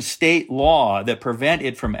 Constraints in state law that prevent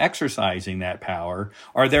it from exercising that power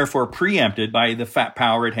are therefore preempted by the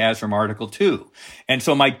power it has from Article 2. And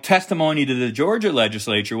so my testimony to the Georgia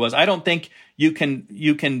legislature was, I don't think you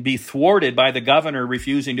can be thwarted by the governor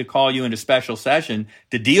refusing to call you into special session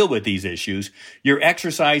to deal with these issues. You're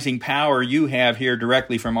exercising power you have here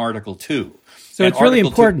directly from Article 2. So it's really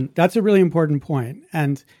important. That's a really important point.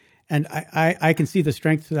 And I can see the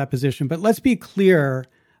strength to that position. But let's be clear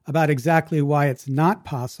about exactly why it's not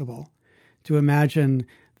possible to imagine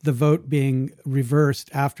the vote being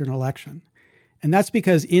reversed after an election. And that's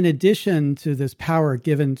because in addition to this power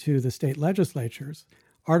given to the state legislatures,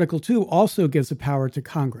 Article 2 also gives a power to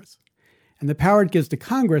Congress. And the power it gives to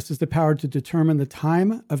Congress is the power to determine the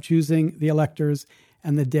time of choosing the electors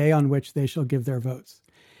and the day on which they shall give their votes.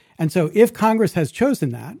 And so if Congress has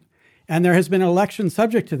chosen that, and there has been an election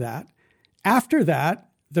subject to that, after that,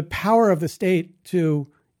 the power of the state to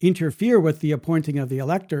interfere with the appointing of the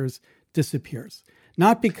electors disappears.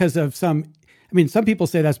 Not because of some people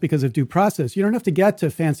say that's because of due process. You don't have to get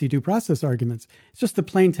to fancy due process arguments. It's just the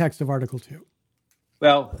plain text of Article 2.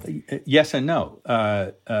 Well, yes and no.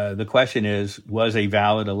 The question is, was a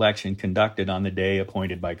valid election conducted on the day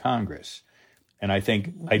appointed by Congress? And I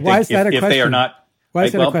think why is that a question? If they are not, Why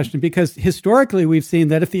is that a question? Because historically, we've seen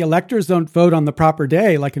that if the electors don't vote on the proper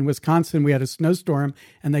day, like in Wisconsin, we had a snowstorm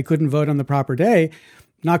and they couldn't vote on the proper day,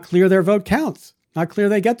 not clear their vote counts, not clear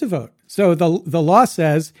they get to vote. So the law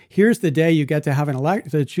says, here's the day you get to have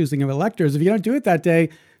the choosing of electors. If you don't do it that day,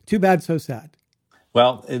 too bad, so sad.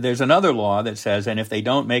 Well, there's another law that says, and if they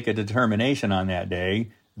don't make a determination on that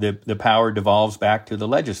day, the power devolves back to the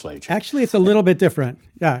legislature. Actually, it's a little bit different.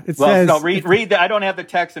 Yeah, it says. No, read I don't have the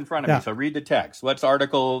text in front of me, so read the text. What's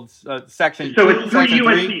article section? So it's 3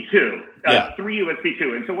 U.S.C. 2. 3 U.S.C.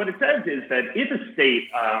 2. And so what it says is that if a state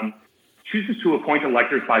chooses to appoint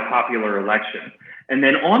electors by popular election, and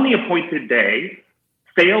then on the appointed day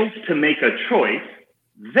fails to make a choice,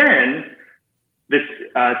 then this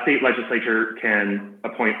state legislature can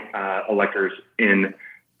appoint electors in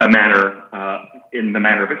a manner, in the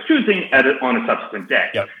manner of its choosing on a subsequent day.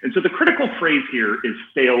 Yep. And so the critical phrase here is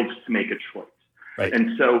failed to make a choice. Right.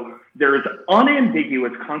 And so there is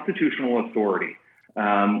unambiguous constitutional authority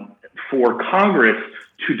for Congress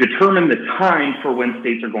to determine the time for when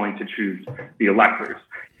states are going to choose the electors.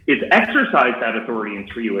 It's exercised that authority in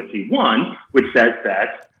 3 U.S.C. 1, which says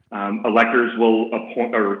that electors will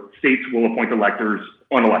appoint, or states will appoint electors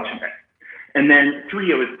on election day. And then 3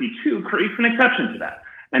 U.S.C. 2 creates an exception to that.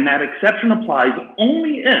 And that exception applies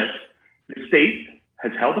only if the state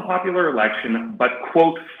has held a popular election, but,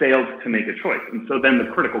 quote, failed to make a choice. And so then the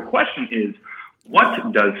critical question is,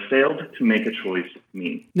 what does failed to make a choice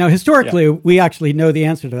mean? Now, historically, we actually know the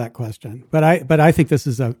answer to that question. But I think this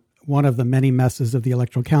is one of the many messes of the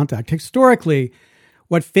Electoral Count Act. Historically,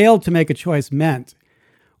 what failed to make a choice meant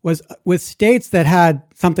was with states that had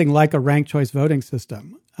something like a ranked choice voting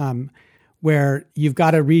system, where you've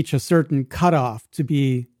got to reach a certain cutoff to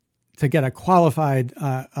get a qualified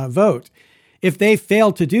vote. If they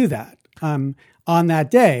fail to do that on that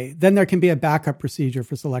day, then there can be a backup procedure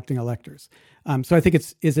for selecting electors. So I think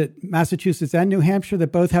is it Massachusetts and New Hampshire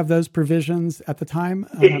that both have those provisions at the time?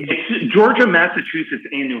 It's Georgia, Massachusetts,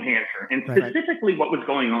 and New Hampshire. And specifically what was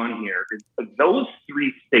going on here is those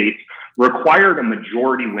three states required a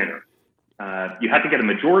majority winner. You had to get a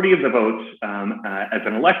majority of the votes as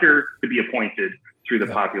an elector to be appointed through the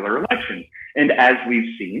popular election. And as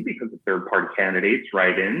we've seen, because of third-party candidates,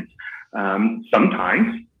 write-ins,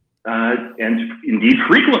 sometimes, and indeed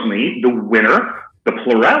frequently, the winner, the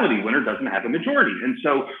plurality winner, doesn't have a majority. And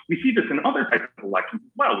so we see this in other types of elections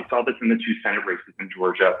as well. We saw this in the 2 Senate races in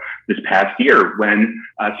Georgia this past year when,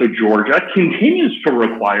 so Georgia continues to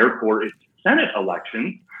require for its Senate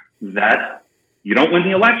elections that you don't win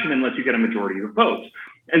the election unless you get a majority of the votes.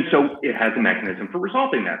 And so it has a mechanism for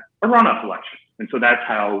resolving that, a runoff election. And so that's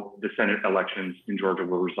how the Senate elections in Georgia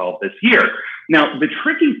were resolved this year. Now, the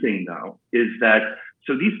tricky thing, though, is that,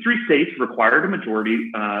 so these 3 states required a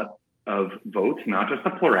majority of votes, not just a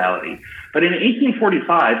plurality. But in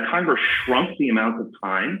 1845, Congress shrunk the amount of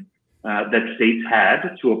time that states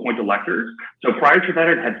had to appoint electors. So prior to that,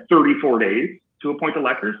 it had 34 days to appoint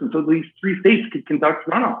electors. And so these 3 states could conduct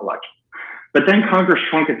runoff elections. But then Congress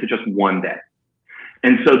shrunk it to just 1 day.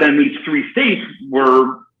 And so then these 3 states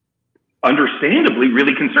were understandably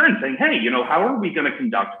really concerned, saying, hey, how are we going to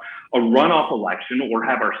conduct a runoff election or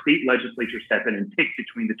have our state legislature step in and pick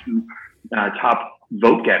between the 2 top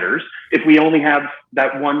vote getters if we only have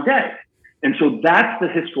that 1 day? And so that's the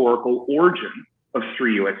historical origin of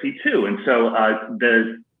 3 U.S.C. 2. And so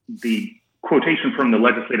the quotation from the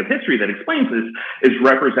legislative history that explains this is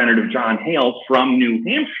Representative John Hales from New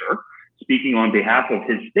Hampshire, speaking on behalf of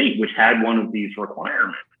his state, which had one of these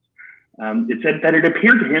requirements. It said that it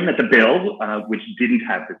appeared to him that the bill, which didn't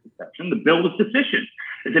have this exception, the bill was deficient,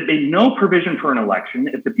 as it made no provision for an election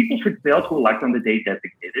if the people should fail to elect on the day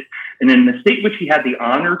designated, and in the state which he had the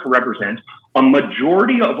honor to represent, a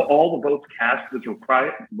majority of all the votes cast was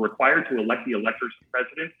required to elect the electors to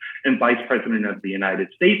president and vice president of the United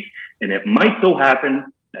States, and it might so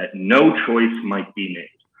happen that no choice might be made.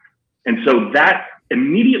 And so that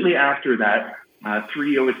immediately after that,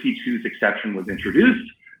 3 U.S.C. 2's exception was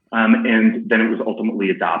introduced, and then it was ultimately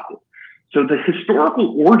adopted. So the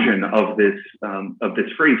historical origin of this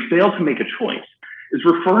phrase, fail to make a choice, is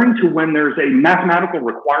referring to when there's a mathematical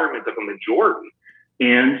requirement of a majority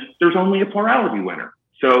and there's only a plurality winner.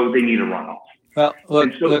 So they need a runoff. Well,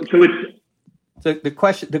 look, so it's... So the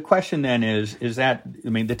question then is that,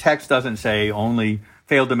 the text doesn't say only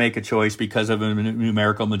failed to make a choice because of a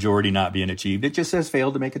numerical majority not being achieved. It just says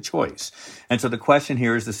failed to make a choice. And so the question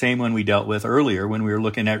here is the same one we dealt with earlier when we were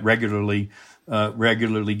looking at regularly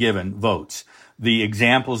regularly given votes. The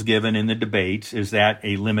examples given in the debates, is that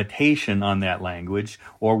a limitation on that language,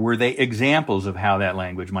 or were they examples of how that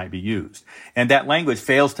language might be used? And that language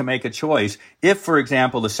fails to make a choice if, for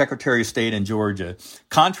example, the Secretary of State in Georgia,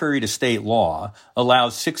 contrary to state law,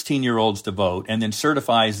 allows 16-year-olds to vote and then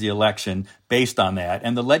certifies the election based on that,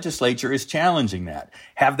 and the legislature is challenging that.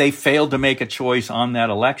 Have they failed to make a choice on that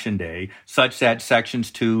election day such that Sections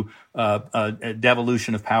 2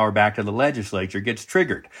 devolution of power back to the legislature gets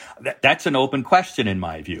triggered? That's an open question in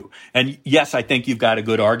my view. And yes, I think you've got a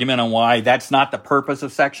good argument on why that's not the purpose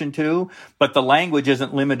of Section 2, but the language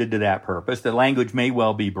isn't limited to that purpose. The language may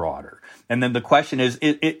well be broader. And then the question is,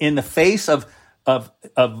 in the face of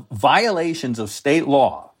violations of state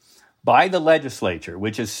law by the legislature,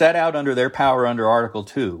 which is set out under their power under Article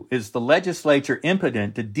 2, is the legislature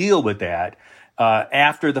impotent to deal with that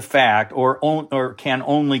after the fact, or can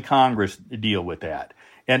only Congress deal with that?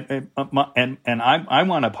 And I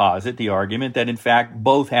want to posit the argument that, in fact,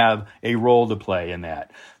 both have a role to play in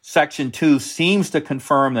that. Section 2 seems to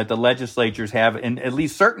confirm that the legislatures have, in at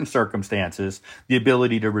least certain circumstances, the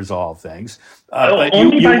ability to resolve things. But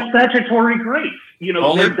only by statutory grace. There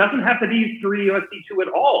doesn't have to be 3 U.S.C. 2 at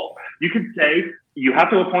all. You could say you have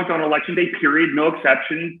to appoint on election day, period, no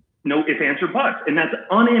exception, no ifs, ands, or buts. And that's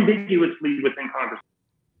unambiguously within Congress.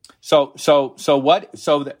 So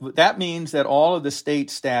that means that all of the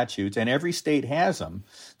state statutes, and every state has them,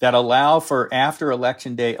 that allow for after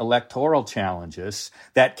election day electoral challenges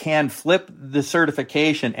that can flip the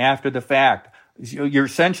certification after the fact. You're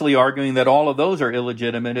essentially arguing that all of those are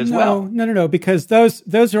illegitimate as well. No, because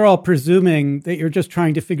those are all presuming that you're just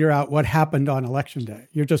trying to figure out what happened on election day.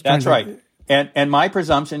 You're just trying right. And my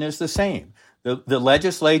presumption is the same. The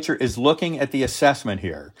legislature is looking at the assessment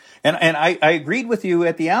here. And I agreed with you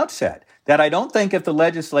at the outset that I don't think if the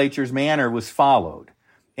legislature's manner was followed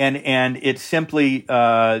and it simply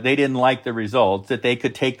they didn't like the results, that they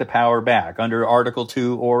could take the power back under Article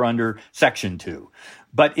 2 or under Section 2.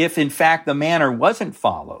 But if, in fact, the manner wasn't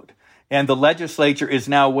followed and the legislature is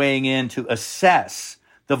now weighing in to assess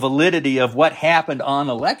the validity of what happened on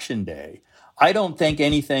Election Day, I don't think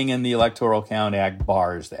anything in the Electoral Count Act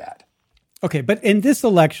bars that. Okay, but in this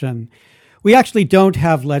election, we actually don't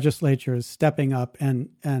have legislatures stepping up and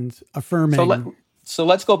affirming. So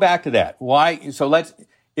let's go back to that. Why? So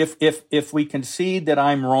if we concede that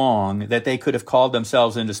I'm wrong, that they could have called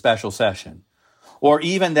themselves into special session, or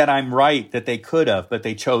even that I'm right that they could have, but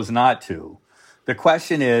they chose not to. The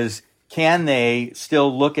question is, can they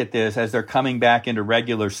still look at this as they're coming back into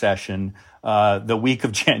regular session the week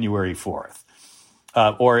of January 4th?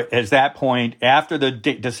 Or is that point, after the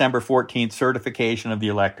December 14th certification of the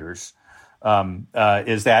electors,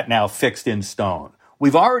 is that now fixed in stone?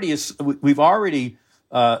 We've already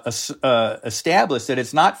established that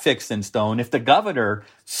it's not fixed in stone if the governor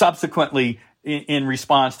subsequently, in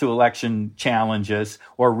response to election challenges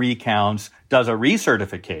or recounts, does a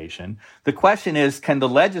recertification. The question is, can the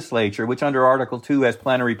legislature, which under Article 2 has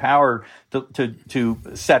plenary power to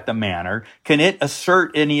set the manner, can it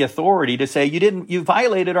assert any authority to say you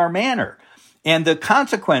violated our manner? And the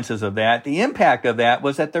consequences of that, the impact of that,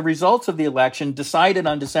 was that the results of the election decided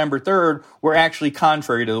on December 3rd were actually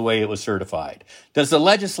contrary to the way it was certified. Does the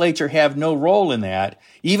legislature have no role in that,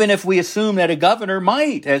 even if we assume that a governor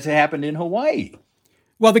might, as happened in Hawaii?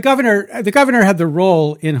 Well, the governor had the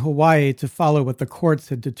role in Hawaii to follow what the courts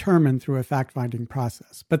had determined through a fact-finding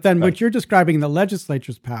process. But then what you're describing, the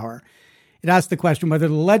legislature's power, it asks the question whether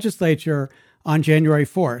the legislature on January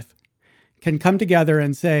 4th can come together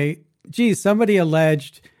and say, gee, somebody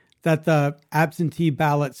alleged that the absentee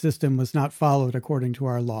ballot system was not followed according to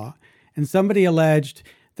our law. And somebody alleged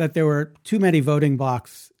that there were too many voting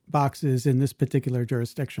boxes in this particular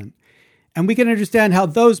jurisdiction. And we can understand how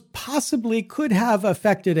those possibly could have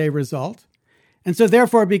affected a result. And so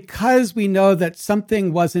therefore, because we know that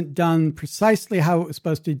something wasn't done precisely how it was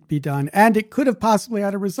supposed to be done, and it could have possibly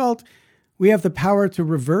had a result, we have the power to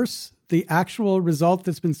reverse the actual result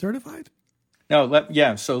that's been certified? No,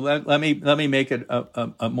 So let me make it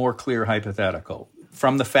a more clear hypothetical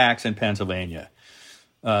from the facts in Pennsylvania.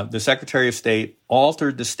 The Secretary of State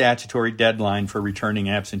altered the statutory deadline for returning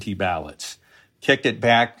absentee ballots, kicked it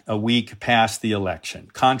back a week past the election,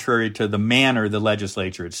 contrary to the manner the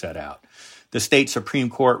legislature had set out. The state Supreme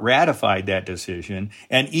Court ratified that decision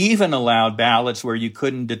and even allowed ballots where you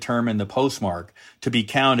couldn't determine the postmark to be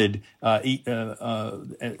counted,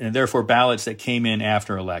 and therefore ballots that came in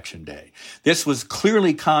after Election Day. This was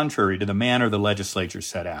clearly contrary to the manner the legislature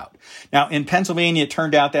set out. Now, in Pennsylvania, it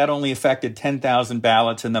turned out that only affected 10,000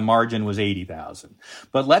 ballots and the margin was 80,000.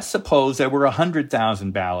 But let's suppose there were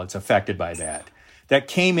 100,000 ballots affected by that. that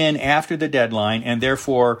came in after the deadline and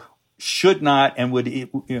therefore should not and would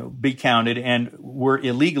be counted and were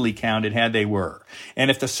illegally counted had they were. And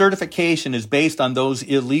if the certification is based on those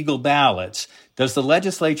illegal ballots, does the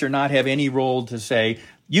legislature not have any role to say,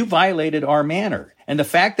 you violated our manner? And the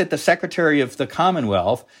fact that the Secretary of the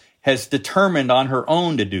Commonwealth has determined on her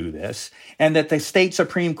own to do this, and that the state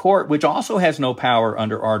Supreme Court, which also has no power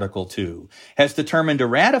under Article 2, has determined to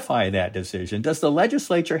ratify that decision, does the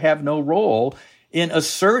legislature have no role in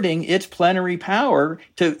asserting its plenary power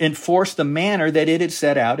to enforce the manner that it had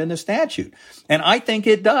set out in the statute? And I think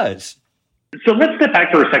it does. So let's step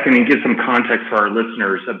back for a second and give some context for our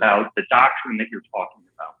listeners about the doctrine that you're talking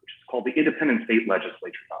about, which is called the Independent State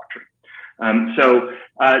Legislature Doctrine.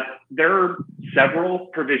 There are several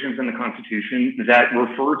provisions in the Constitution that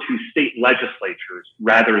refer to state legislatures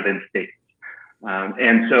rather than states.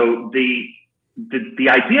 And so the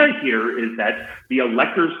idea here is that the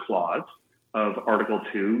Electors Clause of Article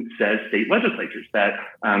 2 says state legislatures, that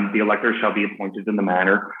the electors shall be appointed in the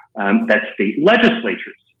manner that state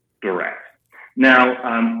legislatures direct.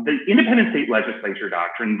 Now, the Independent State Legislature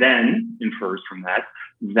Doctrine then infers from that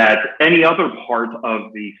any other part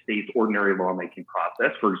of the state's ordinary lawmaking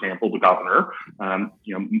process, for example, the governor,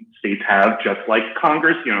 states have, just like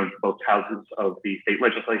Congress, both houses of the state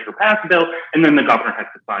legislature pass a bill, and then the governor has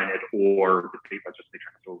to sign it, or the state legislature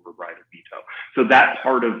has to override a veto. So that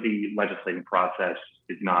part of the legislating process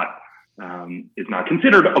is not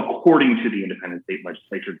considered according to the Independent State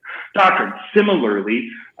Legislature Doctrine. Similarly,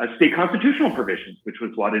 state constitutional provisions, which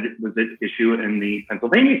was what it was at issue in the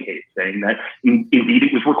Pennsylvania case, saying that indeed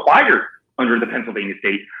it was required under the Pennsylvania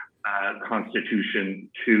state Constitution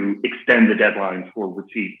to extend the deadline for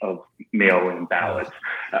receipt of mail-in ballots.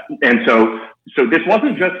 And so this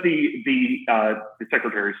wasn't just the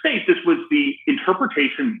Secretary of State. This was the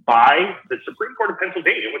interpretation by the Supreme Court of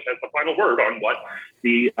Pennsylvania, which has the final word on what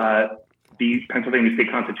the Pennsylvania State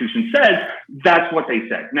Constitution says. That's what they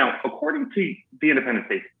said. Now, according to the Independent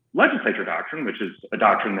State Legislature Doctrine, which is a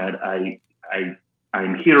doctrine that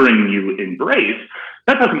I'm hearing you embrace,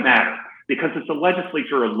 that doesn't matter, because it's the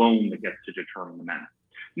legislature alone that gets to determine the manner.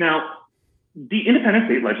 Now, the Independent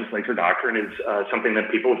State Legislature Doctrine is something that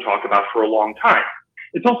people have talked about for a long time.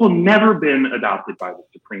 It's also never been adopted by the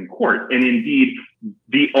Supreme Court. And indeed,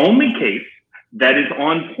 the only case that is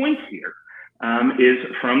on point here is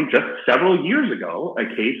from just several years ago, a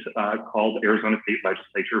case called Arizona State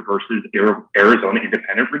Legislature versus Arizona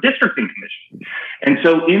Independent Redistricting Commission. And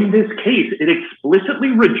so in this case, it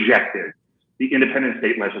explicitly rejected the Independent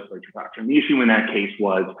State Legislature Doctrine. The issue in that case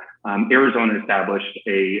was Arizona established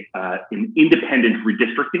an independent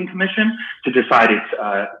redistricting commission to decide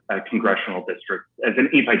its congressional district as an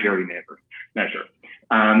anti-gerrymander measure.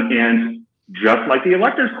 And just like the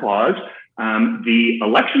Electors Clause, the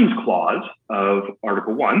Elections Clause of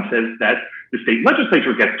Article 1 says that the state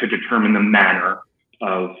legislature gets to determine the manner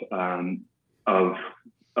of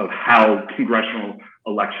how congressional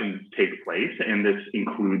elections take place, and this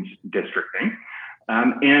includes districting.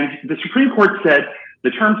 And the Supreme Court said the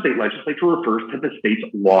term state legislature refers to the state's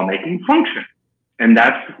lawmaking function, and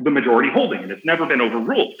that's the majority holding, and it's never been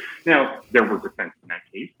overruled. Now, there was dissent in that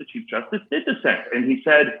case. The Chief Justice did dissent, and he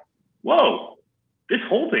said, whoa, this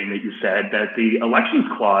holding that you said that the Elections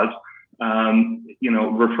Clause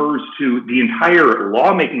refers to the entire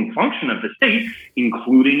lawmaking function of the state,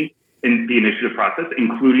 including in the initiative process,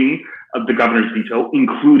 including the governor's veto,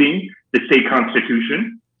 including the state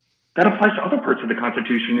constitution. That applies to other parts of the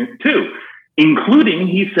Constitution too, including,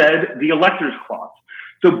 he said, the Electors Clause.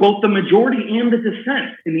 So both the majority and the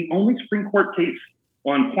dissent in the only Supreme Court case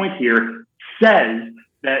on point here says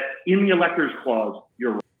that in the Electors Clause,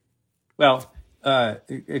 you're right. Well,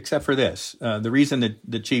 except for this, the reason that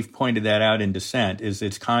the Chief pointed that out in dissent is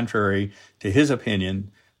it's contrary to his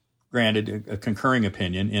opinion, granted a concurring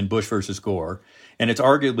opinion in Bush versus Gore, and it's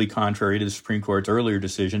arguably contrary to the Supreme Court's earlier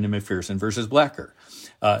decision in McPherson versus Blecker.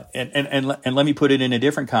 And let me put it in a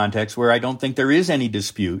different context where I don't think there is any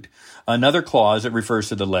dispute. Another clause that refers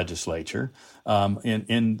to the legislature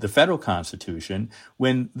in the federal Constitution,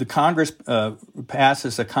 when the Congress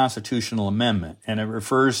passes a constitutional amendment and it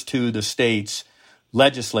refers to the states'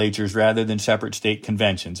 legislatures rather than separate state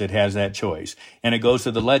conventions, it has that choice, and it goes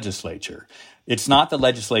to the legislature. It's not the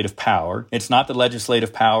legislative power. It's not the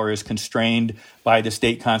legislative power is constrained by the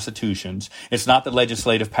state constitutions. It's not the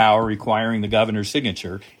legislative power requiring the governor's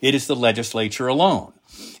signature. It is the legislature alone.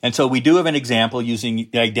 And so we do have an example using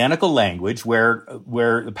the identical language where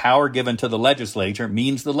the power given to the legislature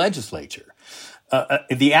means the legislature.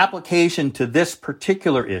 The application to this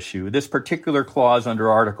particular issue, this particular clause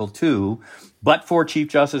under Article 2, but for Chief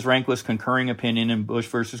Justice Rehnquist's concurring opinion in Bush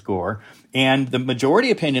versus Gore, and the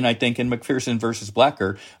majority opinion, I think, in McPherson versus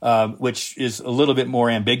Blecker, which is a little bit more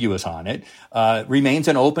ambiguous on it, remains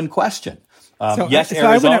an open question.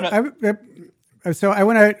 Arizona. I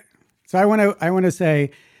want to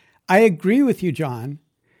say, I agree with you, John,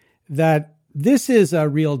 that this is a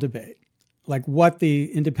real debate, like what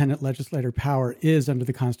the independent legislator power is under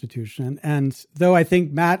the Constitution. And though I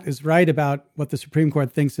think Matt is right about what the Supreme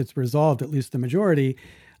Court thinks it's resolved, at least the majority,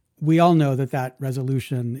 we all know that that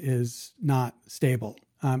resolution is not stable.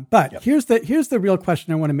 But here's the real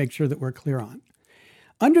question I want to make sure that we're clear on.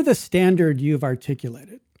 Under the standard you've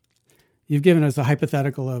articulated, you've given us a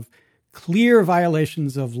hypothetical of clear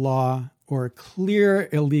violations of law or clear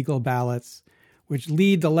illegal ballots, which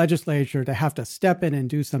lead the legislature to have to step in and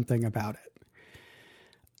do something about it.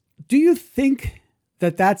 Do you think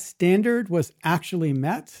that that standard was actually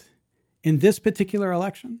met in this particular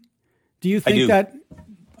election? Do you think that?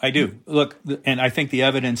 I do. Look, and I think the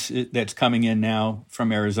evidence that's coming in now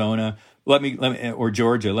from Arizona, or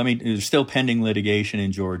Georgia, there's still pending litigation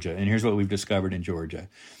in Georgia. And here's what we've discovered in Georgia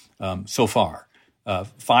so far.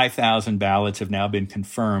 5,000 ballots have now been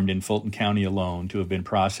confirmed in Fulton County alone to have been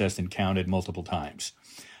processed and counted multiple times.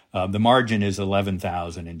 The margin is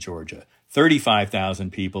 11,000 in Georgia.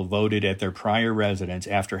 35,000 people voted at their prior residence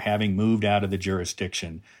after having moved out of the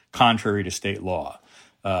jurisdiction, contrary to state law.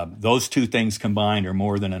 Those two things combined are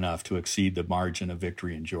more than enough to exceed the margin of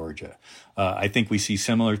victory in Georgia. I think we see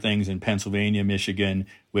similar things in Pennsylvania, Michigan,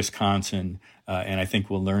 Wisconsin, and I think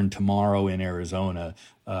we'll learn tomorrow in Arizona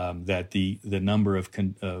that the number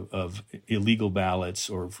of illegal ballots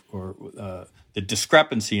or the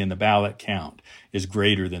discrepancy in the ballot count is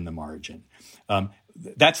greater than the margin.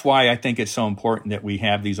 That's why I think it's so important that we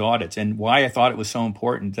have these audits, and why I thought it was so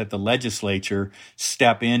important that the legislature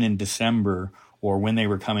step in December or when they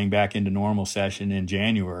were coming back into normal session in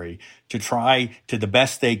January to try to the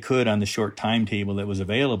best they could on the short timetable that was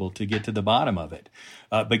available to get to the bottom of it.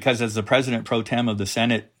 Because as the president pro tem of the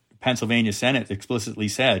Senate, Pennsylvania Senate explicitly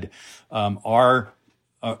said, our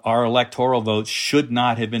electoral votes should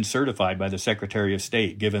not have been certified by the Secretary of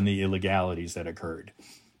State, given the illegalities that occurred.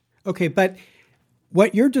 Okay, but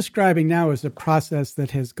what you're describing now is a process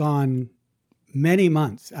that has gone many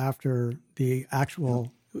months after the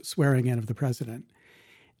actual swearing in of the president.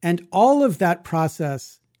 And all of that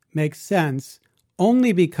process makes sense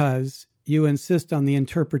only because you insist on the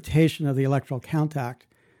interpretation of the Electoral Count Act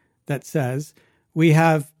that says we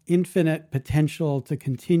have infinite potential to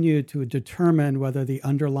continue to determine whether the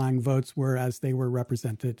underlying votes were as they were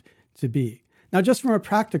represented to be. Now, just from a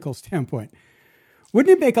practical standpoint,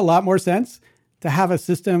 wouldn't it make a lot more sense to have a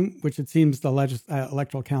system, which it seems the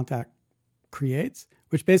Electoral Count Act creates,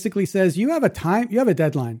 which basically says you have a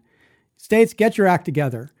deadline. States, get your act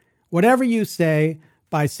together. Whatever you say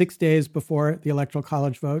by 6 days before the Electoral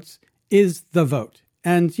College votes is the vote.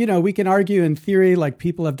 And, we can argue in theory, like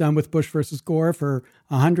people have done with Bush versus Gore for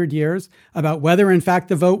 100 years, about whether in fact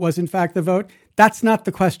the vote was in fact the vote. That's not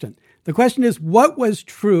the question. The question is what was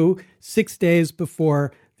true 6 days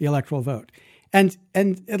before the electoral vote. And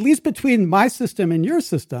at least between my system and your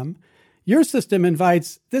system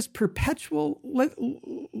invites this perpetual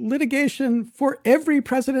litigation for every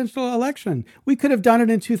presidential election. We could have done it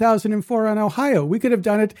in 2004 in Ohio. We could have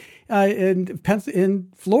done it in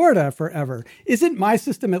Florida forever. Isn't my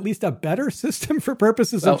system at least a better system for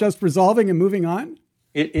purposes of just resolving and moving on?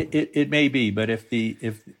 It may be, but that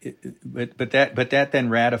then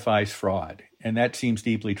ratifies fraud, and that seems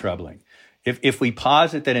deeply troubling. If we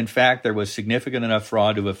posit that, in fact, there was significant enough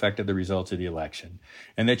fraud to have affected the results of the election,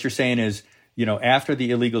 and that you're saying is, after the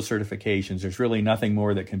illegal certifications, there's really nothing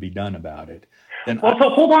more that can be done about it. So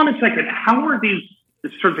hold on a second. How are these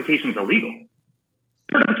certifications illegal?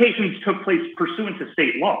 Certifications took place pursuant to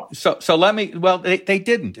state law. They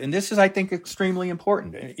didn't. And this is, I think, extremely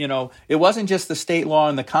important. It wasn't just the state law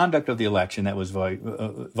and the conduct of the election that was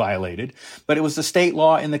violated, but it was the state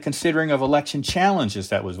law in the considering of election challenges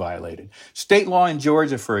that was violated. State law in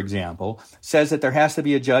Georgia, for example, says that there has to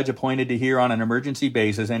be a judge appointed to hear on an emergency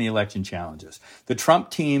basis any election challenges. The Trump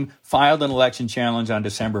team filed an election challenge on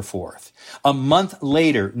December 4th. A month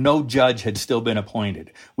later, no judge had still been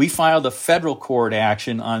appointed. We filed a federal court action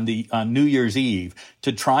on New Year's Eve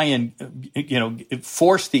to try and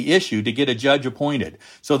force the issue to get a judge appointed.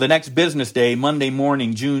 So the next business day, Monday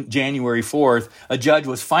morning, January 4th, a judge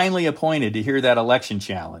was finally appointed to hear that election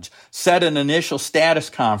challenge, set an initial status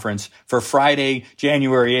conference for Friday,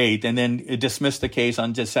 January 8th, and then dismissed the case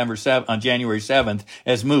on January 7th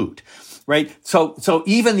as moot. right? So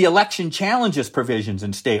even the election challenges provisions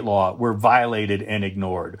in state law were violated and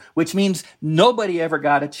ignored, which means nobody ever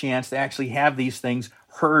got a chance to actually have these things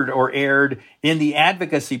heard or aired in the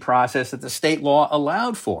advocacy process that the state law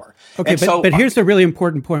allowed for. Okay, but here's a really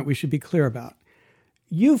important point we should be clear about.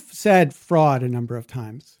 You've said fraud a number of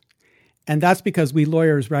times, and that's because we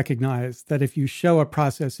lawyers recognize that if you show a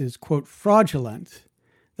process is, quote, fraudulent,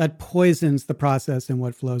 that poisons the process and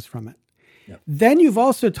what flows from it. Yep. Then you've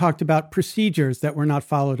also talked about procedures that were not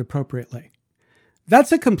followed appropriately.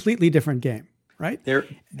 That's a completely different game, right?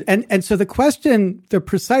 And so the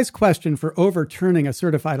precise question for overturning a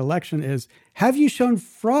certified election is, have you shown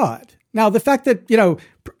fraud? Now, the fact that,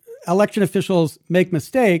 election officials make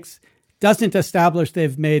mistakes doesn't establish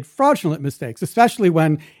they've made fraudulent mistakes, especially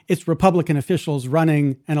when it's Republican officials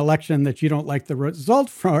running an election that you don't like the result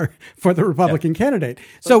for the Republican candidate.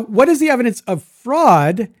 So what is the evidence of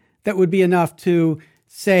fraud that would be enough to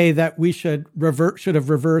say that we should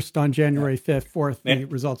have reversed on January 5th, 4th, the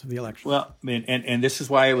results of the election? Well, and this is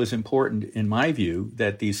why it was important, in my view,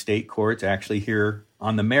 that these state courts actually hear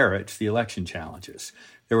on the merits the election challenges.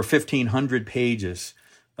 There were 1,500 pages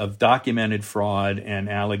of documented fraud and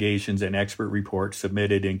allegations and expert reports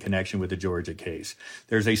submitted in connection with the Georgia case.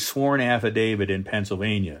 There's a sworn affidavit in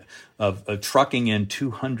Pennsylvania of trucking in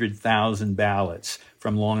 200,000 ballots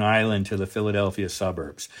from Long Island to the Philadelphia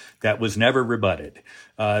suburbs that was never rebutted.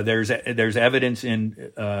 There's evidence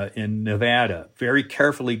in Nevada, very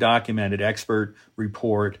carefully documented expert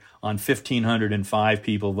report on 1,505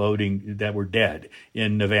 people voting that were dead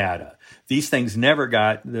in Nevada. These things never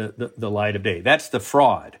got the light of day. That's the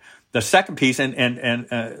fraud. The second piece, and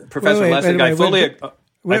Professor Lessig,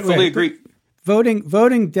 I fully agree.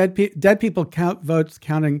 Voting dead people votes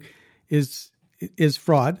counting is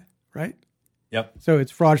fraud, right? Yep. So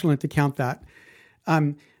it's fraudulent to count that.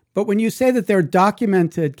 But when you say that there are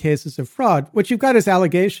documented cases of fraud, what you've got is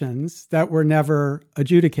allegations that were never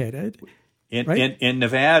adjudicated. In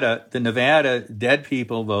Nevada, the Nevada dead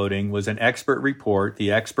people voting was an expert report.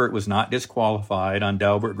 The expert was not disqualified on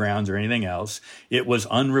Daubert grounds or anything else. It was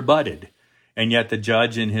unrebutted. And yet the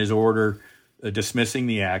judge in his order dismissing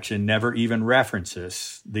the action never even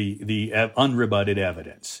references the unrebutted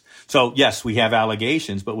evidence. So yes, we have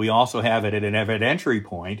allegations, but we also have it at an evidentiary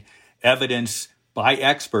point. Evidence by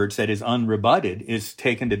experts that is unrebutted is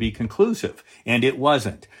taken to be conclusive, and it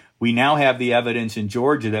wasn't. We now have the evidence in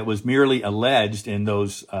Georgia that was merely alleged in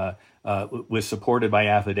those, was supported by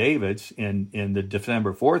affidavits in the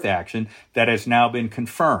December 4th action that has now been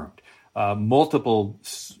confirmed. Multiple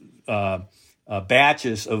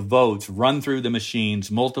batches of votes run through the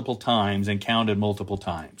machines multiple times and counted multiple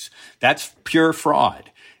times. That's pure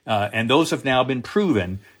fraud. And those have now been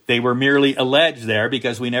proven. They were merely alleged there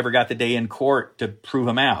because we never got the day in court to prove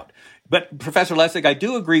them out. But Professor Lessig, I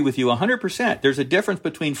do agree with you 100%. There's a difference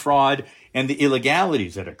between fraud and the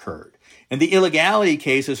illegalities that occurred. And the illegality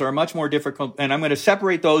cases are much more difficult, and I'm going to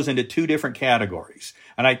separate those into two different categories.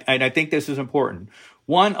 And I think this is important.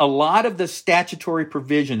 One, a lot of the statutory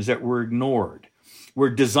provisions that were ignored were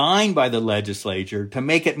designed by the legislature to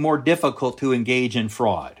make it more difficult to engage in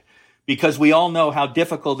fraud, because we all know how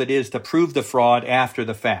difficult it is to prove the fraud after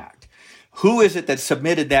the fact. Who is it that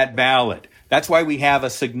submitted that ballot? That's why we have a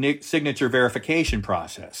signature verification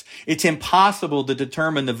process. It's impossible to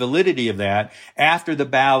determine the validity of that after the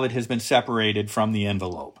ballot has been separated from the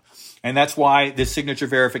envelope. And that's why the signature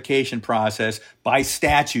verification process by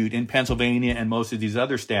statute in Pennsylvania and most of these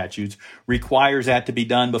other statutes requires that to be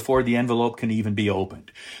done before the envelope can even be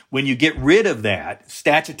opened. When you get rid of that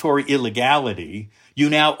statutory illegality, you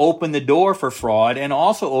now open the door for fraud and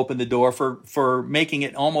also open the door for making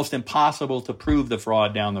it almost impossible to prove the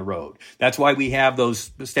fraud down the road. That's why we have those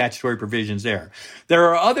statutory provisions there. There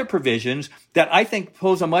are other provisions that I think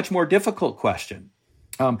pose a much more difficult question.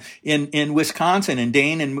 In Wisconsin, in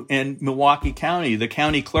Dane and Milwaukee County, the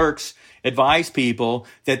county clerks advised people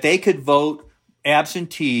that they could vote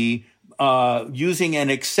absentee using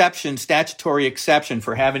an exception, statutory exception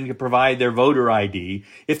for having to provide their voter ID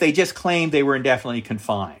if they just claimed they were indefinitely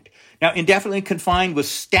confined. Now, indefinitely confined was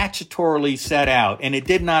statutorily set out, and it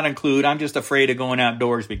did not include, I'm just afraid of going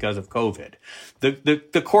outdoors because of COVID.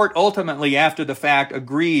 The court ultimately, after the fact,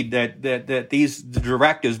 agreed that these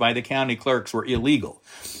directives by the county clerks were illegal.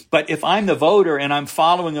 But if I'm the voter and I'm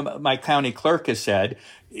following what my county clerk has said,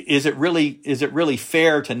 is it really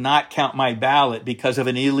fair to not count my ballot because of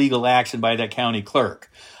an illegal action by that county clerk?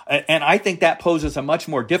 And I think that poses a much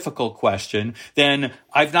more difficult question than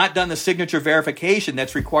I've not done the signature verification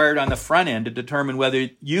that's required on the front end to determine whether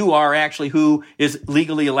you are actually who is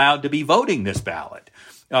legally allowed to be voting this ballot.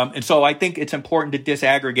 And so I think it's important to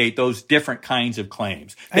disaggregate those different kinds of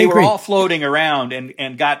claims. I They were agree. all floating around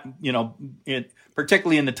and got,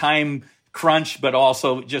 particularly in the time crunch, but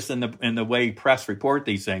also just in the way press report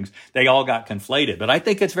these things, they all got conflated. But I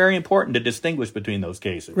think it's very important to distinguish between those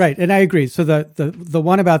cases. Right, and I agree. So the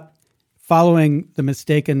one about following the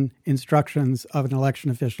mistaken instructions of an election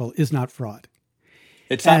official is not fraud.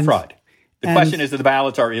 It's not fraud. The question is if the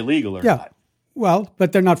ballots are illegal or not. Well,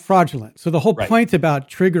 but they're not fraudulent. So the whole Right. point about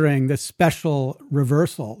triggering the special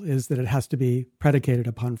reversal is that it has to be predicated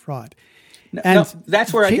upon fraud. No,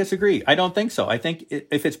 that's where I disagree. I don't think so. I think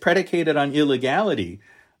if it's predicated on illegality,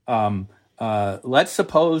 let's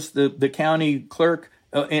suppose the county clerk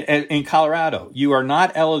in Colorado, you are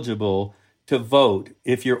not eligible to vote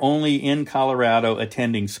if you're only in Colorado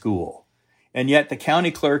attending school. And yet the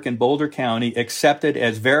county clerk in Boulder County accepted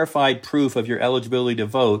as verified proof of your eligibility to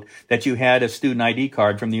vote that you had a student ID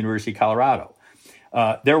card from the University of Colorado.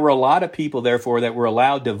 There were a lot of people, therefore, that were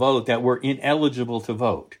allowed to vote that were ineligible to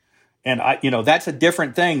vote. And that's a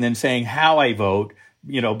different thing than saying how I vote,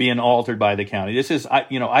 being altered by the county. This is,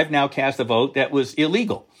 I've now cast a vote that was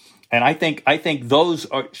illegal. And I think those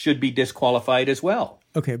should be disqualified as well.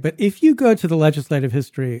 Okay, but if you go to the legislative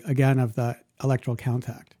history, again, of the Electoral Count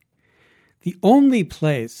Act, the only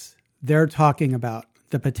place they're talking about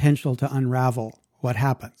the potential to unravel what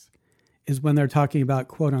happens is when they're talking about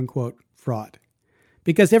quote unquote fraud.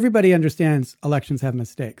 Because everybody understands elections have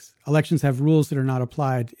mistakes. Elections have rules that are not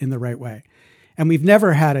applied in the right way. And we've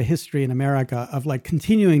never had a history in America of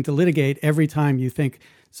continuing to litigate every time you think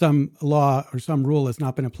some law or some rule has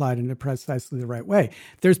not been applied in precisely the right way.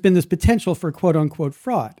 There's been this potential for quote unquote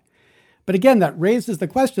fraud. But again, that raises the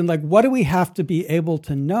question, what do we have to be able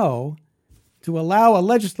to know to allow a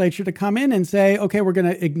legislature to come in and say, okay, we're going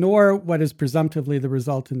to ignore what is presumptively the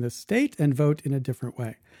result in this state and vote in a different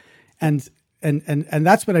way. And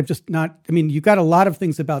that's what I've just not, you've got a lot of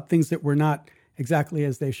things about things that were not exactly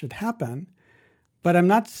as they should happen, but I'm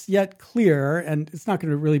not yet clear, and it's not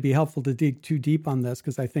going to really be helpful to dig too deep on this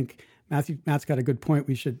because I think Matt's got a good point.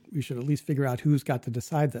 We should at least figure out who's got to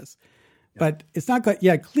decide this. Yeah. But it's not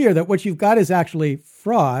yet clear that what you've got is actually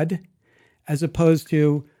fraud as opposed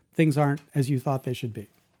to things aren't as you thought they should be.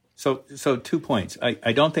 So 2 points.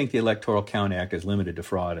 I don't think the Electoral Count Act is limited to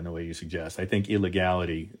fraud in the way you suggest. I think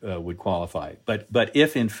illegality would qualify. But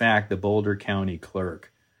if, in fact, the Boulder County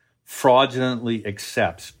clerk fraudulently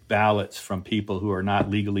accepts ballots from people who are not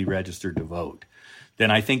legally registered to vote,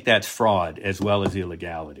 then I think that's fraud as well as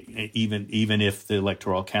illegality, even if the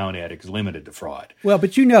Electoral Count Act is limited to fraud. Well,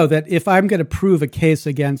 but you know that if I'm going to prove a case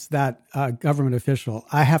against that government official,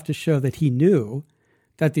 I have to show that he knew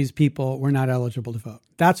that these people were not eligible to vote.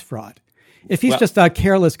 That's fraud. If he's just a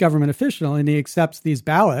careless government official and he accepts these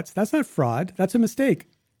ballots, that's not fraud. That's a mistake.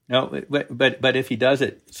 No, but if he does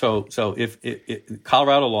it, so if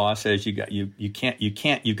Colorado law says you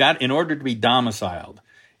got in order to be domiciled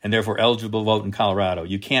and therefore eligible to vote in Colorado,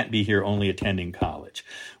 you can't be here only attending college.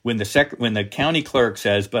 When the county clerk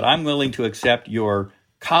says, but I'm willing to accept your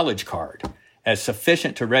college card as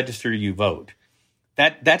sufficient to register you vote,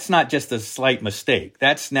 that's not just a slight mistake.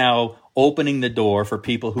 That's now opening the door for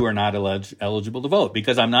people who are not eligible to vote,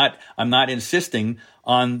 because I'm not insisting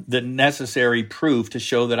on the necessary proof to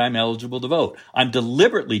show that I'm eligible to vote. I'm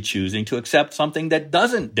deliberately choosing to accept something that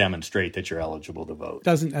doesn't demonstrate that you're eligible to vote.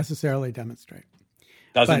 Doesn't necessarily demonstrate.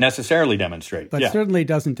 But yeah. Certainly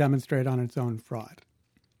doesn't demonstrate on its own fraud.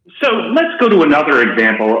 So let's go to another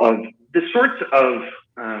example of the sorts of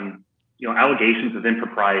allegations of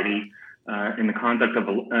impropriety in the conduct of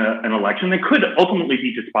an election that could ultimately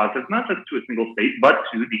be dispositive, not just to a single state, but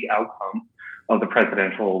to the outcome of the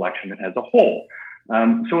presidential election as a whole.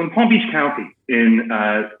 So in Palm Beach County, in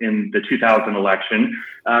the 2000 election,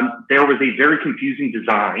 there was a very confusing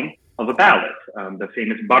design of a ballot, the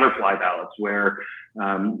famous butterfly ballots, where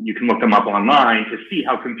you can look them up online to see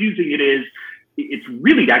how confusing it is. It's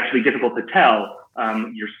really actually difficult to tell.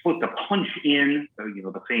 You're supposed to punch in,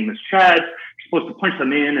 the famous chads. You're supposed to punch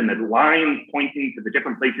them in, and the lines pointing to the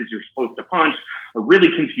different places you're supposed to punch are really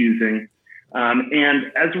confusing. And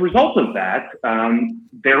as a result of that,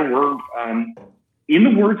 there were, in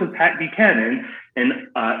the words of Pat Buchanan,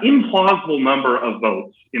 an implausible number of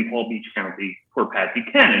votes in Palm Beach County for Pat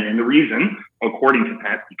Buchanan. And the reason, according to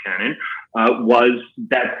Pat Buchanan, was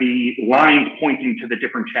that the lines pointing to the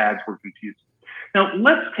different chads were confusing. Now,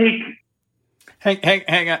 let's take...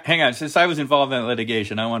 Hang on. Since I was involved in that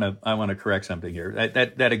litigation, I want to correct something here.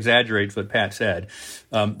 That exaggerates what Pat said.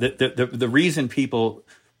 The reason people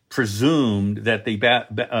presumed that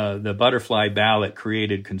the butterfly ballot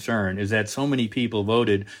created concern is that so many people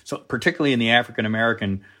voted, so particularly in the African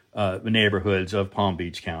American neighborhoods of Palm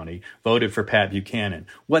Beach County voted for Pat Buchanan.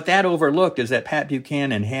 What that overlooked is that Pat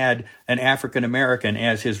Buchanan had an African American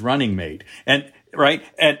as his running mate, and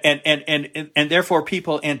therefore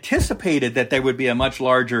people anticipated that there would be a much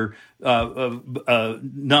larger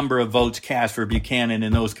number of votes cast for Buchanan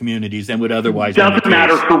in those communities than would otherwise. Doesn't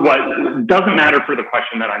matter for the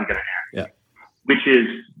question that I'm going to ask, yeah. Which is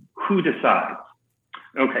who decides.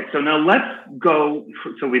 Okay, so now let's go.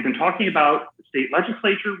 So we've been talking about the state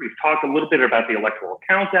legislature. We've talked a little bit about the Electoral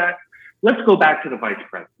Count Act. Let's go back to the vice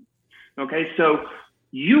president. Okay, so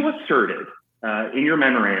you asserted in your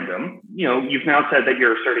memorandum, you've now said that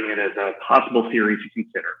you're asserting it as a possible theory to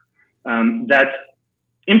consider, that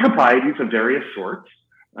improprieties of various sorts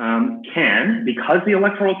can, because the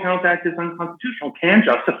Electoral Count Act is unconstitutional, can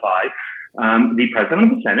justify the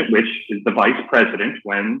president of the Senate, which is the vice president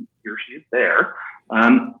when he or she is there,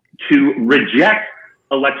 to reject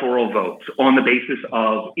electoral votes on the basis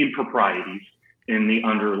of improprieties in the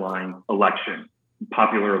underlying election,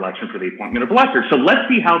 popular election for the appointment of electors. So let's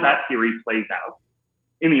see how that theory plays out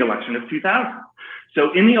in the election of 2000.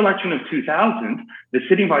 So in the election of 2000, the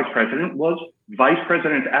sitting vice president was Vice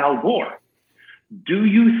President Al Gore. Do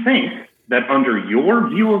you think that under your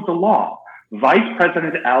view of the law, Vice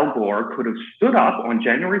President Al Gore could have stood up on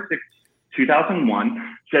January 6,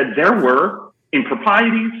 2001, said there were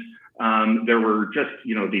improprieties, there were just,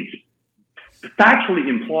 these factually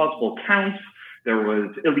implausible counts, there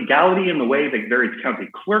was illegality in the way that various county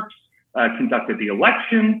clerks conducted the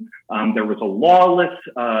election, there was a lawless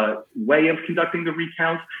way of conducting the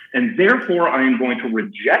recounts, and therefore I am going to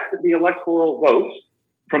reject the electoral votes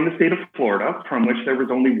from the state of Florida, from which there was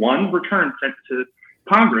only one return sent to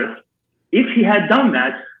Congress. If he had done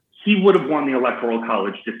that, he would have won the Electoral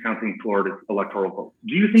College discounting Florida's electoral vote.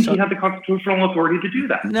 Do you think he had the constitutional authority to do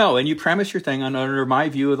that? No, and you premise your thing under my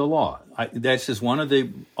view of the law. That's just one of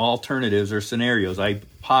the alternatives or scenarios I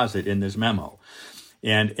posit in this memo.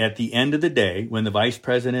 And at the end of the day, when the vice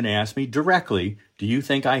president asked me directly, do you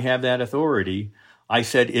think I have that authority? I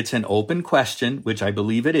said, it's an open question, which I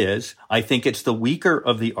believe it is. I think it's the weaker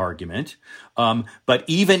of the argument. But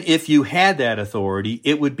even if you had that authority,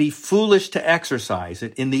 it would be foolish to exercise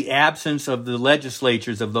it in the absence of the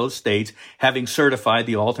legislatures of those states having certified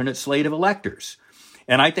the alternate slate of electors.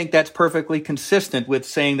 And I think that's perfectly consistent with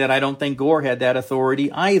saying that I don't think Gore had that authority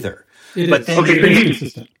either. It is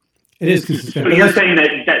consistent. It is consistent. So you're saying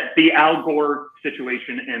that the Al Gore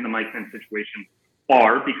situation and the Mike Pence situation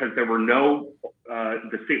are, because there were no,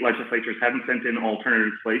 the state legislatures hadn't sent in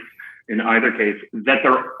alternative slates in either case, that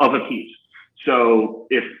they're of a piece. So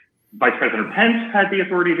if Vice President Pence had the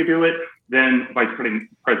authority to do it, then Vice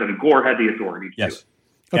President Gore had the authority to do it.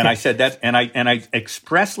 Okay. And I said that, and I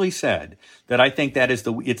expressly said that I think that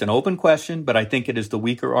it's an open question, but I think it is the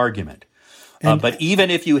weaker argument. But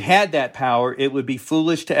even if you had that power, it would be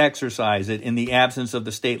foolish to exercise it in the absence of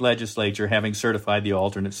the state legislature having certified the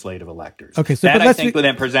alternate slate of electors. Okay, so that I think would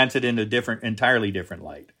then present it in a entirely different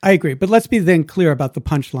light. I agree, but let's be then clear about the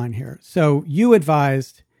punchline here. So you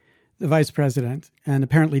advised the vice president, and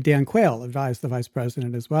apparently Dan Quayle advised the vice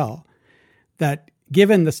president as well, that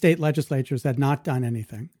given the state legislatures had not done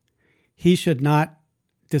anything, he should not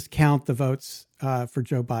discount the votes for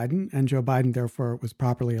Joe Biden, and Joe Biden, therefore, was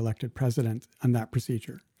properly elected president on that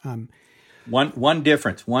procedure. One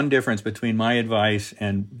difference between my advice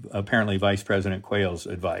and apparently Vice President Quayle's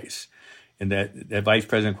advice, and that Vice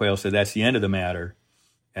President Quayle said that's the end of the matter,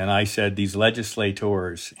 and I said these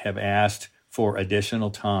legislators have asked for additional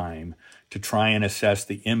time to try and assess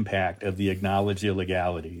the impact of the acknowledged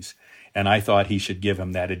illegalities, and I thought he should give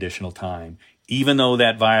him that additional time, even though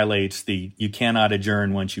that violates the you cannot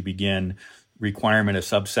adjourn once you begin requirement of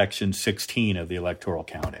subsection 16 of the Electoral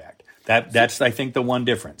Count Act. That's I think the one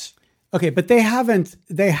difference. Okay, but they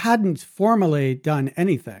hadn't formally done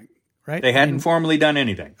anything, right? They hadn't formally done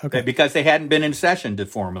anything. Okay. Because they hadn't been in session to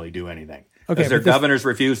formally do anything. Okay. Because their governors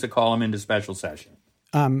refused to call them into special session.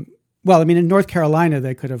 Well, I mean, in North Carolina,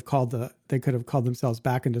 they could have called themselves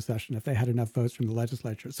back into session if they had enough votes from the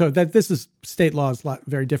legislature. So that this is state law is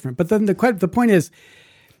very different. But then the point is,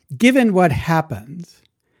 given what happened,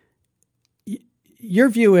 your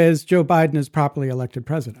view is Joe Biden is properly elected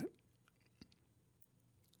president.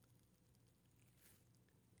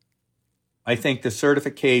 I think the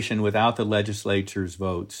certification without the legislature's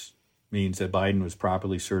votes means that Biden was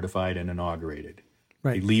properly certified and inaugurated.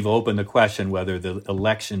 Right. They leave open the question whether the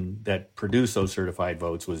election that produced those certified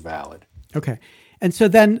votes was valid. Okay. And so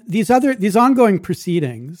then these ongoing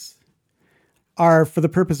proceedings are for the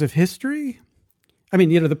purpose of history? I mean,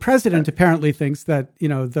 the president apparently thinks that,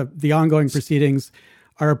 the ongoing proceedings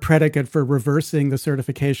are a predicate for reversing the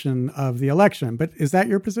certification of the election. But is that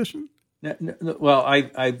your position? Well,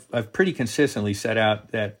 I've pretty consistently set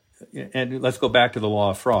out that, and let's go back to the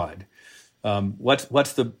law of fraud.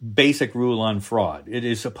 What's the basic rule on fraud? It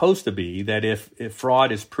is supposed to be that if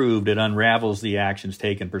fraud is proved, it unravels the actions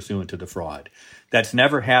taken pursuant to the fraud. That's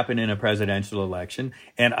never happened in a presidential election,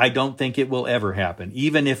 and I don't think it will ever happen,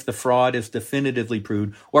 even if the fraud is definitively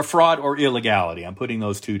proved, or fraud or illegality. I'm putting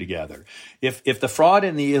those two together. If the fraud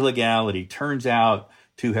and the illegality turns out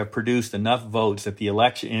to have produced enough votes that the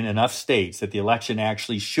election in enough states that the election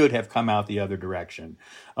actually should have come out the other direction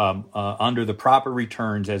under the proper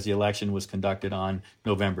returns as the election was conducted on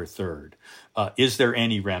November 3rd. Is there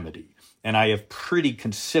any remedy? And I have pretty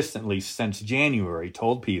consistently since January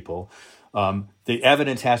told people the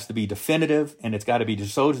evidence has to be definitive, and it's got to be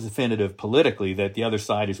so definitive politically that the other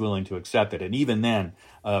side is willing to accept it. And even then,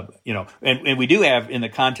 and we do have in the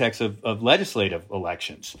context of legislative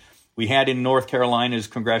elections. We had in North Carolina's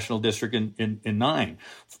congressional district in 9.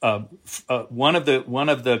 One of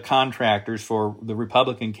the contractors for the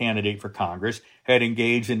Republican candidate for Congress had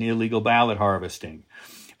engaged in illegal ballot harvesting.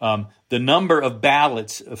 The number of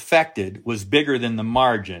ballots affected was bigger than the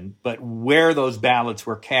margin, but where those ballots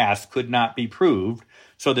were cast could not be proved.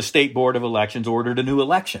 So the State Board of Elections ordered a new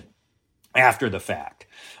election after the fact.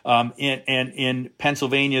 In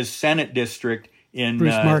Pennsylvania's Senate district, in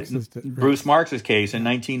Bruce Marks's case in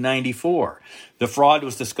 1994. The fraud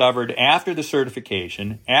was discovered after the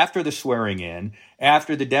certification, after the swearing in,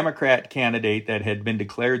 after the Democrat candidate that had been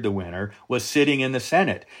declared the winner was sitting in the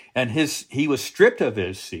Senate. And he was stripped of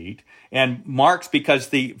his seat. And Marks, because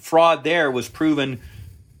the fraud there was proven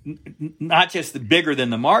not just bigger than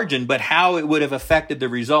the margin, but how it would have affected the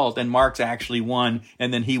result. And Marks actually won,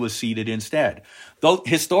 and then he was seated instead. Though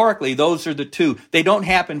historically, those are the two. They don't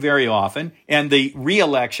happen very often, and the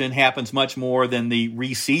re-election happens much more than the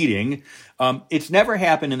reseating. It's never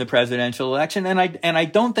happened in the presidential election, and I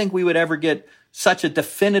don't think we would ever get such a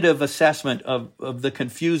definitive assessment of the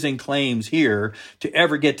confusing claims here to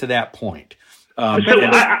ever get to that point. I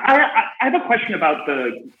have a question about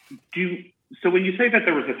So when you say that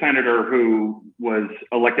there was a senator who was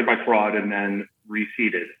elected by fraud and then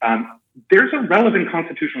reseated, there's a relevant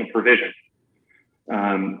constitutional provision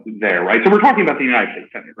there, right? So we're talking about the United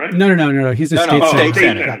States Senate, right? No. He's a state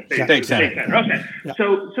senator. State senator. Okay. Yeah.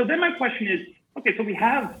 So then my question is, okay, so we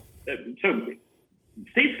have, so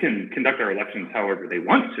states can conduct their elections however they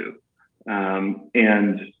want to.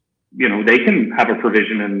 And, they can have a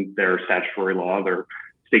provision in their statutory law, their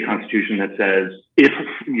state constitution that says if,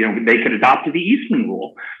 they could adopt the Eastman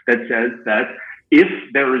rule that says that if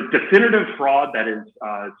there is definitive fraud that is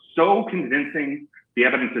so convincing, the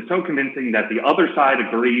evidence is so convincing that the other side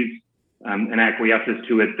agrees and acquiesces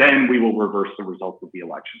to it, then we will reverse the results of the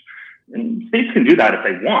election. And states can do that if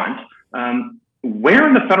they want. Where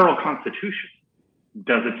in the federal constitution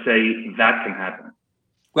does it say that can happen?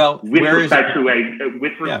 Well, with respect to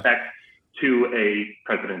a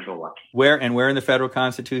presidential election. Where in the federal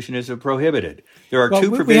constitution is it prohibited? There are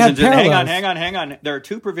two provisions. Hang on. There are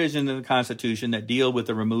two provisions in the Constitution that deal with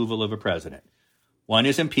the removal of a president. One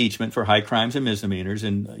is impeachment for high crimes and misdemeanors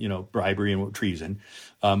and, bribery and treason.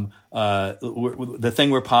 The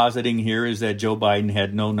thing we're positing here is that Joe Biden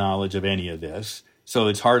had no knowledge of any of this. So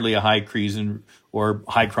it's hardly a high treason or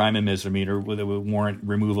high crime and misdemeanor that would warrant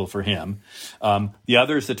removal for him. The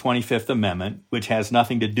other is the 25th Amendment, which has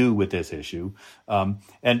nothing to do with this issue. And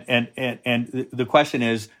the question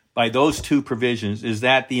is, by those two provisions, is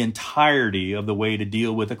that the entirety of the way to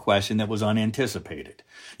deal with a question that was unanticipated?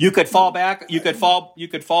 You could fall back. You could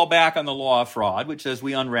fall back on the law of fraud, which says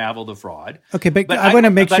we unravel the fraud. Okay, but I want to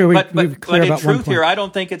make sure we're clear about one point. But in truth here, I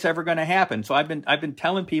don't think it's ever going to happen. So I've been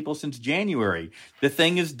telling people since January, the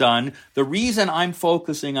thing is done. The reason I'm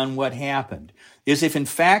focusing on what happened is if in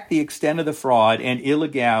fact the extent of the fraud and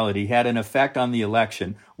illegality had an effect on the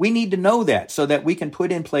election, we need to know that so that we can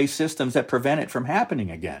put in place systems that prevent it from happening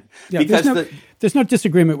again. Yeah, because there's no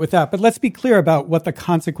disagreement with that. But let's be clear about what the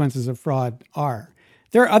consequences of fraud are.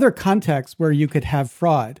 There are other contexts where you could have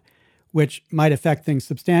fraud, which might affect things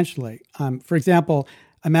substantially. For example,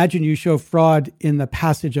 imagine you show fraud in the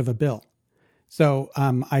passage of a bill. So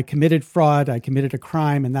I committed fraud, I committed a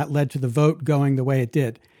crime, and that led to the vote going the way it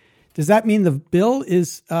did. Does that mean the bill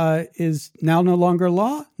is now no longer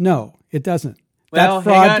law? No, it doesn't. Well,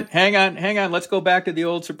 hang on. Let's go back to the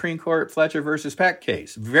old Supreme Court Fletcher versus Peck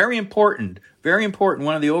case. Very important,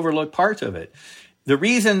 one of the overlooked parts of it. The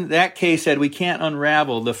reason that case said we can't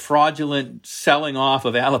unravel the fraudulent selling off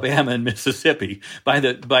of Alabama and Mississippi by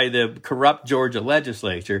the corrupt Georgia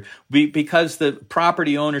legislature because the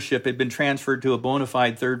property ownership had been transferred to a bona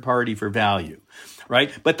fide third party for value.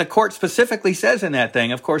 right? But the court specifically says in that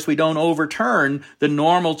thing, of course, we don't overturn the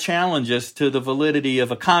normal challenges to the validity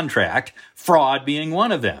of a contract, fraud being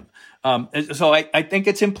one of them. So I think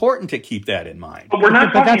it's important to keep that in mind. But we're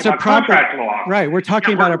not talking that's about contract law. Right, we're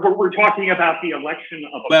talking we're talking about the election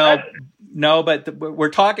of a president. No, but we're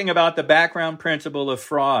talking about the background principle of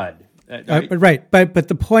fraud. Right, but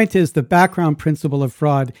the point is the background principle of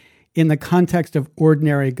fraud in the context of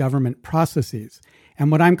ordinary government processes. And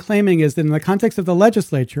what I'm claiming is that in the context of the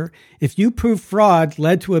legislature, if you prove fraud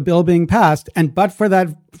led to a bill being passed, and but for that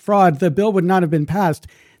fraud, the bill would not have been passed,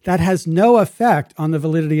 that has no effect on the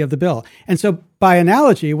validity of the bill. And so by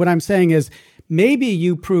analogy, what I'm saying is maybe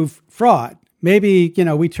you prove fraud. Maybe,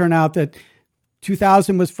 we turn out that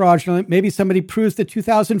 2000 was fraudulent. Maybe somebody proves that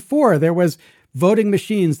 2004 there was voting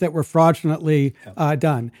machines that were fraudulently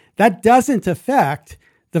done. That doesn't affect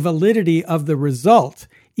the validity of the result,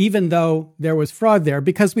 even though there was fraud there,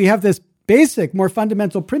 because we have this basic, more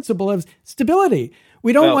fundamental principle of stability.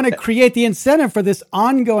 We don't want to create the incentive for this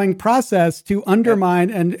ongoing process to undermine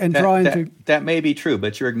and draw into... That may be true,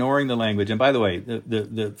 but you're ignoring the language. And by the way,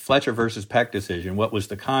 the Fletcher versus Peck decision, what was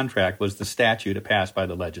the contract was the statute passed by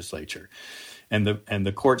the legislature. And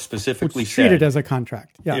the court specifically said... treated as a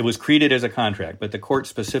contract. Yeah. It was treated as a contract, but the court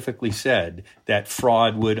specifically said that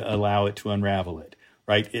fraud would allow it to unravel it.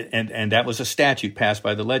 Right. And that was a statute passed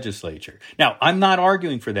by the legislature. Now, I'm not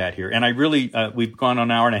arguing for that here. And I really, we've gone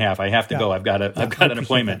on an hour and a half. I have to go. I've got an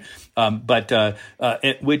appointment.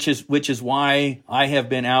 Which is why I have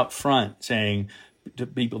been out front saying to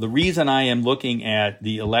people, the reason I am looking at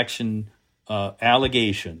the election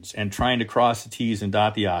allegations and trying to cross the T's and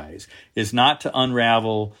dot the I's is not to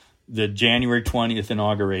unravel the January 20th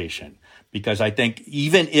inauguration. Because I think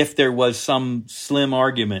even if there was some slim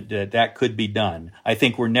argument that could be done, I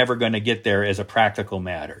think we're never going to get there as a practical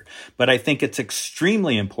matter. But I think it's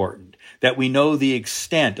extremely important that we know the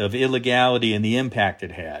extent of illegality and the impact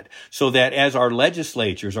it had, so that as our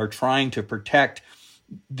legislatures are trying to protect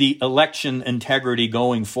the election integrity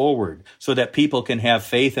going forward so that people can have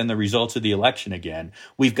faith in the results of the election again,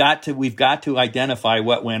 we've got to identify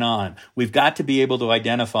what went on. We've got to be able to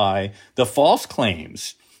identify the false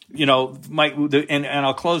claims. And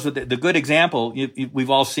I'll close with the good example. We've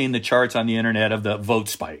all seen the charts on the internet of the vote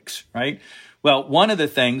spikes, right? Well, one of the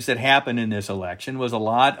things that happened in this election was a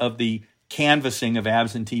lot of the canvassing of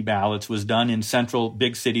absentee ballots was done in central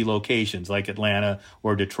big city locations like Atlanta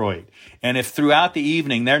or Detroit. And if throughout the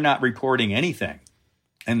evening they're not reporting anything,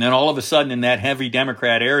 and then all of a sudden in that heavy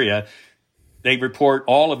Democrat area, they report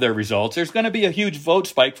all of their results, there's going to be a huge vote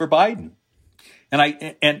spike for Biden.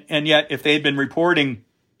 And yet if they had been reporting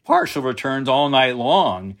partial returns all night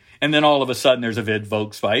long, and then all of a sudden there's a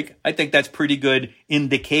vote spike, I think that's pretty good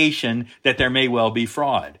indication that there may well be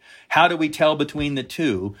fraud. How do we tell between the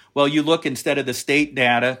two? Well, you look, instead of the state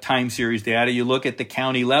data, time series data, you look at the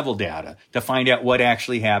county level data to find out what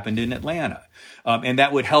actually happened in Atlanta. And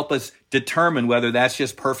that would help us determine whether that's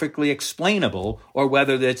just perfectly explainable or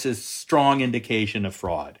whether that's a strong indication of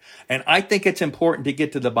fraud. And I think it's important to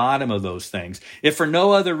get to the bottom of those things. If for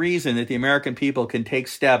no other reason that the American people can take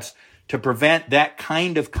steps to prevent that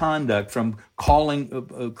kind of conduct from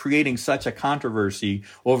creating such a controversy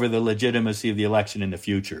over the legitimacy of the election in the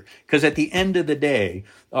future. Because at the end of the day,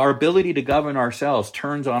 our ability to govern ourselves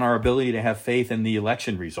turns on our ability to have faith in the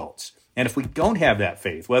election results. And if we don't have that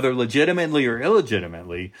faith, whether legitimately or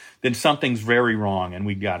illegitimately, then something's very wrong, and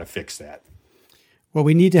we've got to fix that. Well,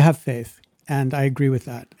 we need to have faith, and I agree with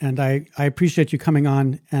that. And I appreciate you coming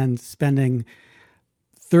on and spending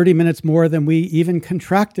 30 minutes more than we even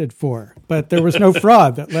contracted for. But there was no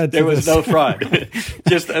fraud that led to this. There was no fraud.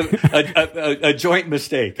 Just a joint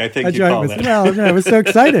mistake, I think you call it. Well, no, it was so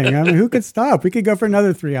exciting. I mean, who could stop? We could go for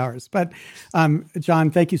another 3 hours. But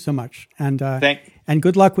John, thank you so much. And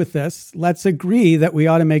good luck with this. Let's agree that we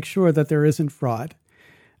ought to make sure that there isn't fraud.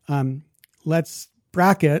 Let's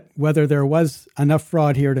bracket whether there was enough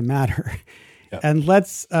fraud here to matter. Yep. And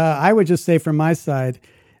I would just say from my side,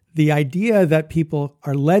 the idea that people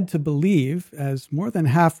are led to believe, as more than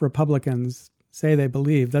half Republicans say they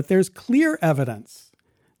believe, that there's clear evidence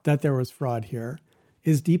that there was fraud here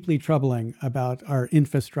is deeply troubling about our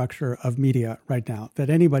infrastructure of media right now. That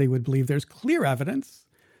anybody would believe there's clear evidence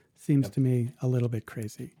seems to me a little bit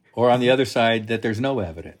crazy. Or on the other side, that there's no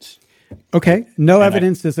evidence. Okay. No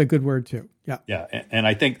evidence is a good word too. Yeah. Yeah. And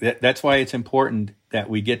I think that's why it's important that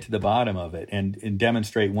we get to the bottom of it and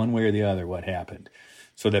demonstrate one way or the other what happened,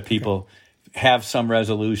 so that people have some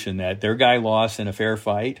resolution that their guy lost in a fair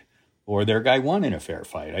fight or their guy won in a fair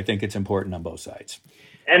fight. I think it's important on both sides.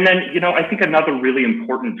 And then, I think another really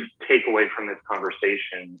important takeaway from this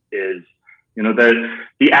conversation is You know,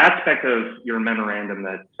 the aspect of your memorandum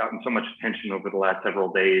that's gotten so much attention over the last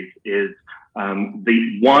several days is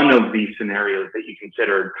the one of the scenarios that you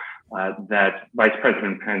considered that Vice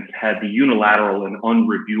President Pence had the unilateral and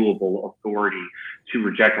unreviewable authority to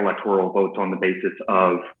reject electoral votes on the basis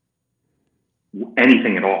of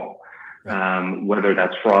anything at all. Whether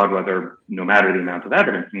that's fraud, no matter the amount of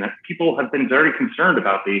evidence, and that people have been very concerned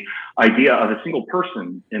about the idea of a single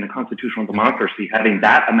person in a constitutional democracy having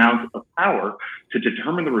that amount of power to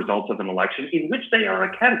determine the results of an election in which they are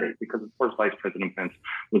a candidate, because of course Vice President Pence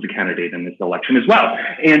was a candidate in this election as well.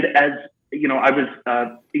 And as you know, I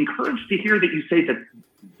was encouraged to hear that you say that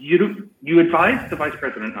you advised the Vice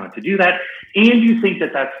President not to do that, and you think that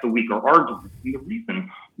that's the weaker argument. And the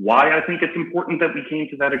reason why I think it's important that we came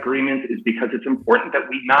to that agreement is because it's important that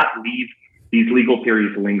we not leave these legal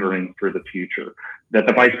theories lingering for the future, that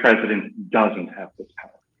the Vice President doesn't have this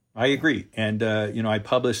power. I agree. And, I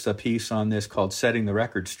published a piece on this called Setting the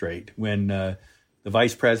Record Straight when the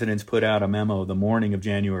Vice Presidents put out a memo the morning of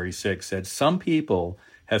January 6th, said some people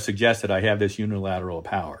have suggested I have this unilateral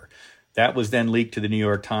power. That was then leaked to the New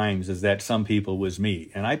York Times as that some people was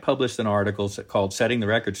me. And I published an article called Setting the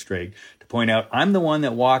Record Straight to point out I'm the one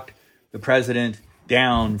that walked the president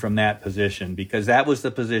down from that position, because that was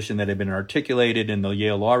the position that had been articulated in the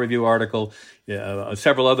Yale Law Review article,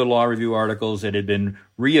 several other law review articles that had been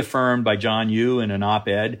reaffirmed by John Yoo in an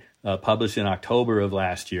op-ed published in October of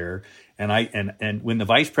last year. And when the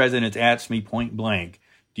vice president asked me point blank,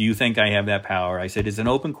 do you think I have that power? I said, it's an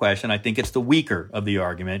open question. I think it's the weaker of the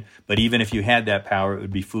argument. But even if you had that power, it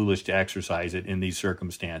would be foolish to exercise it in these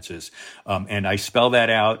circumstances. And I spell that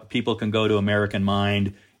out. People can go to American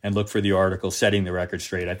Mind and look for the article, Setting the Record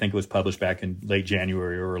Straight. I think it was published back in late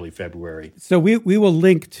January or early February. So we will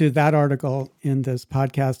link to that article in this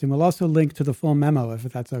podcast, and we'll also link to the full memo, if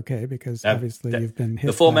that's okay, because obviously you've been hit.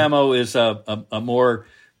 The full memo is a more...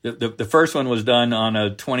 The first one was done on a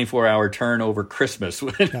 24-hour turn over Christmas,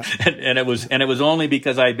 and it was only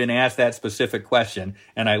because I'd been asked that specific question,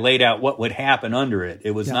 and I laid out what would happen under it.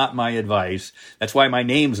 It was not my advice. That's why my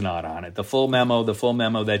name's not on it. The full memo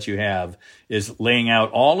that you have is laying out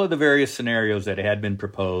all of the various scenarios that had been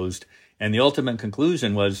proposed, and the ultimate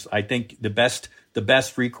conclusion was, I think the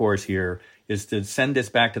best recourse here is to send this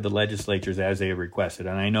back to the legislatures as they have requested.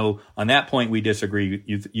 And I know on that point we disagree.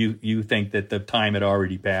 You think that the time had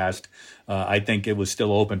already passed. I think it was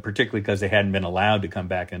still open, particularly because they hadn't been allowed to come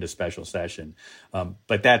back into special session.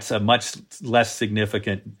 But that's a much less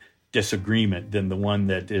significant disagreement than the one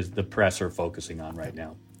that is the press are focusing on right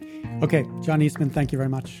now. Okay, John Eastman, thank you very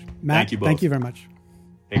much. Matt, thank you both. Thank you very much.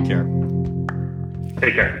 Take care.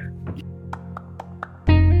 Take care.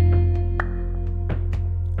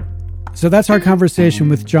 So that's our conversation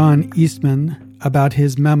with John Eastman about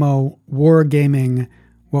his memo, Wargaming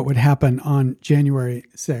What Would Happen on January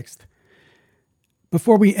 6th.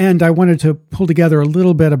 Before we end, I wanted to pull together a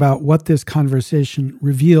little bit about what this conversation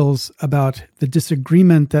reveals about the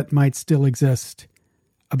disagreement that might still exist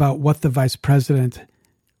about what the vice president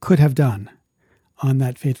could have done on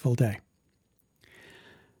that fateful day.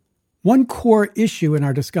 One core issue in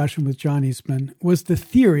our discussion with John Eastman was the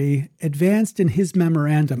theory advanced in his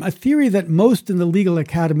memorandum, a theory that most in the legal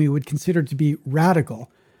academy would consider to be radical,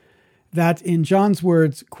 that in John's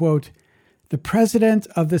words, quote, the president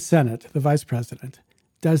of the Senate, the vice president,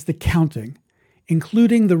 does the counting,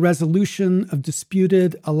 including the resolution of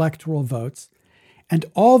disputed electoral votes, and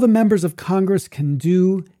all the members of Congress can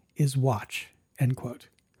do is watch, end quote.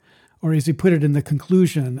 Or as he put it in the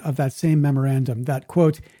conclusion of that same memorandum, that,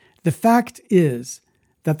 quote, the fact is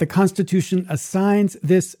that the Constitution assigns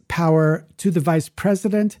this power to the vice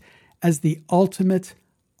president as the ultimate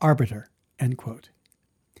arbiter, end quote.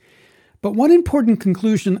 But one important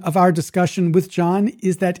conclusion of our discussion with John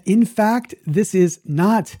is that, in fact, this is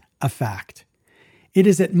not a fact. It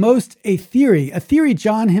is at most a theory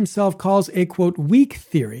John himself calls a, quote, weak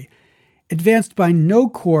theory, advanced by no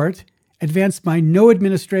court, advanced by no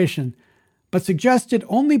administration, but suggested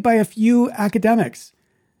only by a few academics.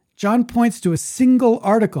 John points to a single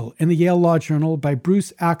article in the Yale Law Journal by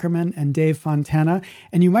Bruce Ackerman and Dave Fontana.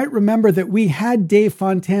 And you might remember that we had Dave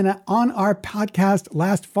Fontana on our podcast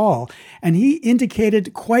last fall, and he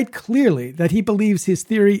indicated quite clearly that he believes his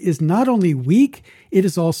theory is not only weak, it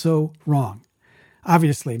is also wrong.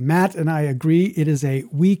 Obviously, Matt and I agree it is a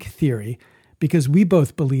weak theory because we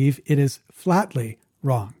both believe it is flatly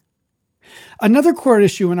wrong. Another core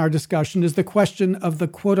issue in our discussion is the question of the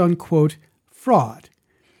quote-unquote fraud.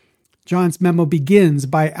 John's memo begins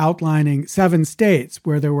by outlining 7 states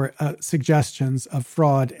where there were suggestions of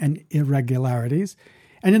fraud and irregularities.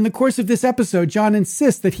 And in the course of this episode, John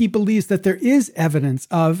insists that he believes that there is evidence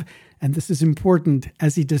of And this is important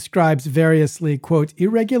as he describes variously, quote,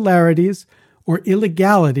 irregularities or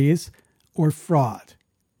illegalities or fraud.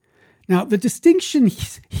 Now, the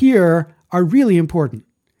distinctions here are really important.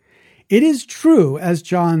 It is true, as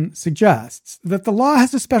John suggests, that the law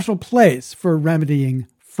has a special place for remedying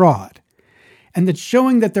fraud, and that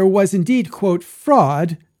showing that there was indeed, quote,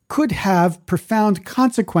 fraud could have profound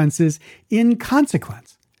consequences in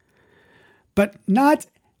consequence. But not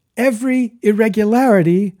every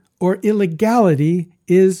irregularity or illegality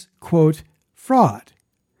is, quote, fraud.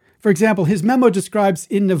 For example, his memo describes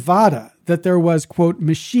in Nevada that there was, quote,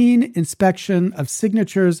 machine inspection of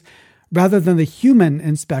signatures rather than the human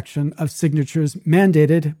inspection of signatures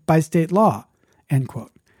mandated by state law, end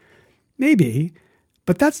quote. Maybe,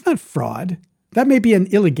 but that's not fraud. That may be an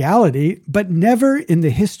illegality, but never in the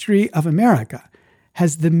history of America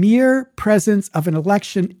has the mere presence of an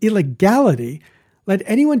election illegality led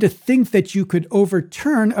anyone to think that you could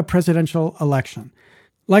overturn a presidential election.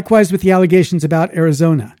 Likewise with the allegations about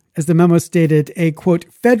Arizona. As the memo stated, a, quote,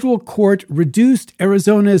 federal court reduced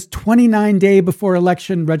Arizona's 29-day before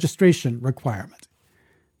election registration requirement.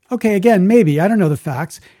 Okay, again, maybe, I don't know the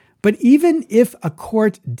facts, but even if a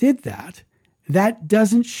court did that, that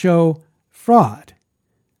doesn't show fraud.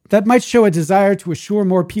 That might show a desire to assure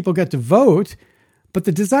more people get to vote, but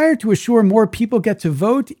the desire to assure more people get to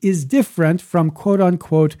vote is different from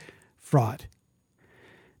quote-unquote fraud.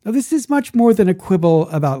 Now, this is much more than a quibble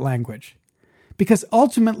about language, because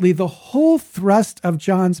ultimately the whole thrust of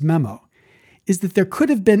John's memo is that there could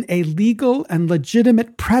have been a legal and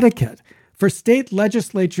legitimate predicate for state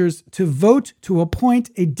legislatures to vote to appoint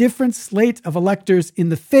a different slate of electors in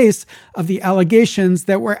the face of the allegations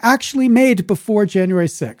that were actually made before January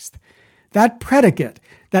 6th. That predicate,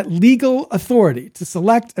 that legal authority to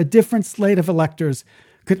select a different slate of electors,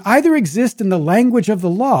 could either exist in the language of the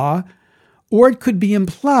law or it could be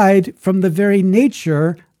implied from the very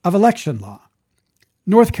nature of election law.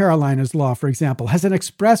 North Carolina's law, for example, has an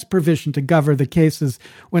express provision to govern the cases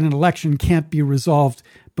when an election can't be resolved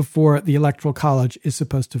before the Electoral College is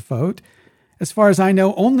supposed to vote. As far as I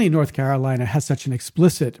know, only North Carolina has such an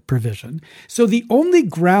explicit provision. So the only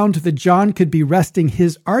ground that John could be resting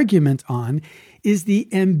his argument on is the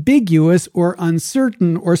ambiguous or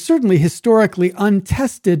uncertain or certainly historically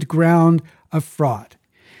untested ground of fraud.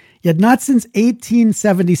 Yet not since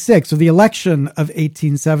 1876, or the election of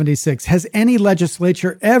 1876, has any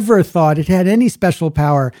legislature ever thought it had any special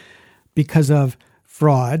power because of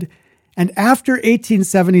fraud. And after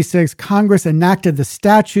 1876, Congress enacted the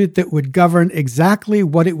statute that would govern exactly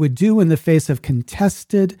what it would do in the face of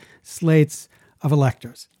contested slates of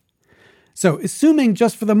electors. So, assuming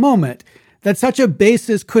just for the moment that such a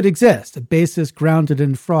basis could exist, a basis grounded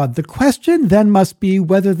in fraud, the question then must be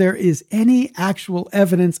whether there is any actual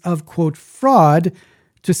evidence of, quote, fraud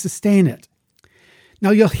to sustain it. Now,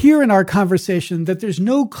 you'll hear in our conversation that there's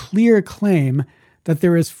no clear claim that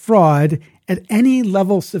there is fraud at any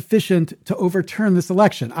level sufficient to overturn this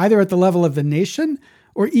election, either at the level of the nation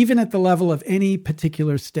or even at the level of any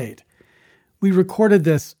particular state. We recorded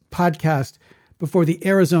this podcast before the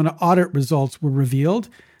Arizona audit results were revealed,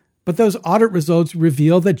 but those audit results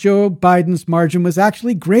reveal that Joe Biden's margin was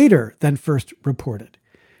actually greater than first reported.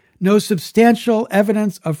 No substantial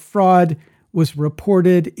evidence of fraud was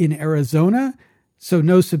reported in Arizona, so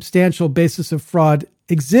no substantial basis of fraud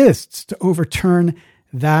exists to overturn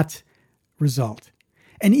that result.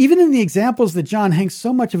 And even in the examples that John hangs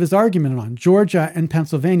so much of his argument on, Georgia and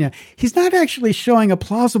Pennsylvania, he's not actually showing a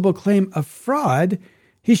plausible claim of fraud.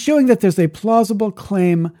 He's showing that there's a plausible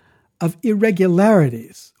claim of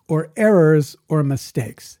irregularities or errors or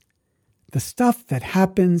mistakes. The stuff that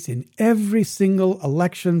happens in every single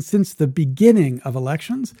election since the beginning of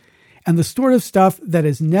elections, and the sort of stuff that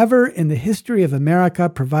has never in the history of America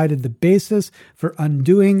provided the basis for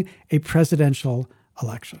undoing a presidential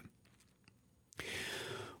election.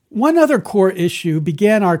 One other core issue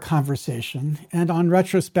began our conversation, and on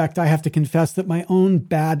retrospect, I have to confess that my own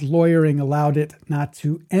bad lawyering allowed it not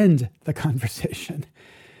to end the conversation.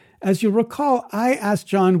 As you'll recall, I asked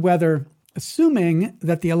John whether, assuming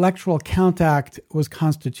that the Electoral Count Act was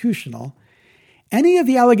constitutional, any of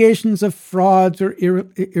the allegations of frauds or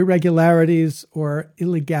irregularities or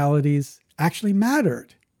illegalities actually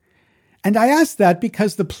mattered. And I asked that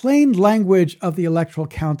because the plain language of the Electoral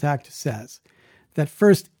Count Act says that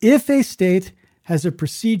first, if a state has a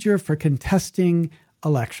procedure for contesting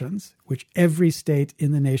elections, which every state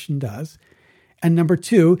in the nation does, and number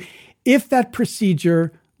two, if that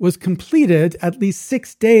procedure was completed at least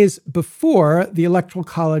 6 days before the Electoral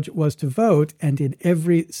College was to vote, and in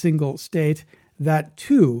every single state, that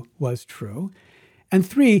too was true. And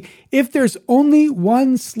 3, if there's only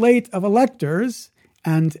one slate of electors,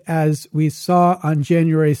 and as we saw on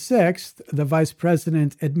January 6th, the vice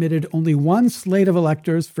president admitted only one slate of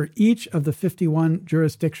electors for each of the 51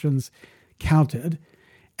 jurisdictions counted.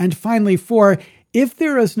 And finally, 4, if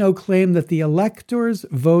there is no claim that the electors'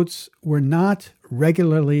 votes were not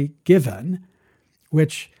regularly given,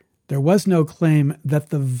 which there was no claim that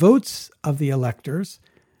the votes of the electors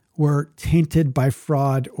were tainted by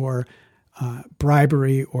fraud or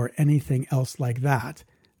bribery or anything else like that,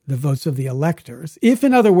 the votes of the electors. If,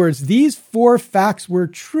 in other words, these 4 facts were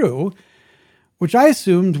true, which I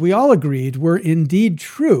assumed we all agreed were indeed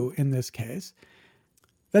true in this case,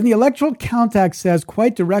 then the Electoral Count Act says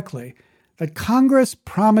quite directly that Congress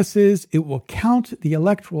promises it will count the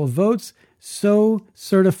electoral votes so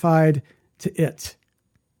certified to it.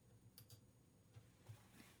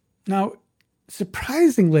 Now,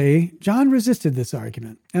 surprisingly, John resisted this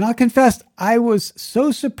argument. And I'll confess, I was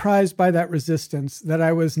so surprised by that resistance that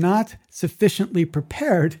I was not sufficiently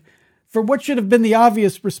prepared for what should have been the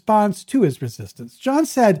obvious response to his resistance. John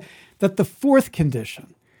said that the 4th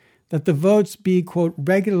condition, that the votes be, quote,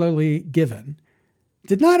 regularly given,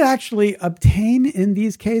 did not actually obtain in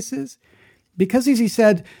these cases because, as he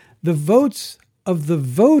said, the votes of the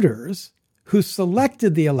voters who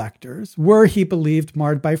selected the electors were, he believed,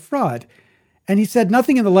 marred by fraud. And he said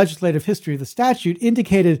nothing in the legislative history of the statute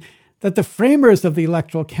indicated that the framers of the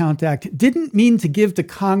Electoral Count Act didn't mean to give to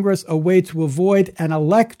Congress a way to avoid an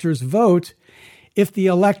elector's vote if the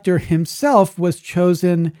elector himself was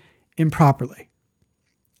chosen improperly.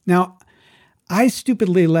 Now, I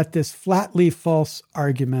stupidly let this flatly false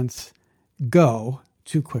argument go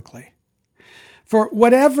too quickly. For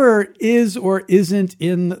whatever is or isn't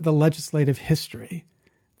in the legislative history,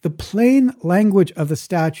 the plain language of the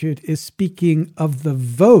statute is speaking of the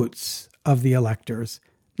votes of the electors,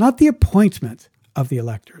 not the appointment of the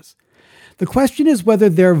electors. The question is whether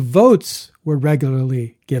their votes were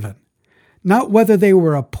regularly given, not whether they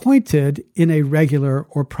were appointed in a regular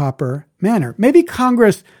or proper manner. Maybe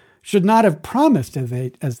Congress should not have promised as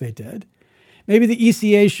they did. Maybe the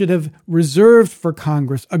ECA should have reserved for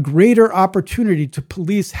Congress a greater opportunity to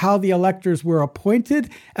police how the electors were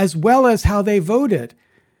appointed as well as how they voted.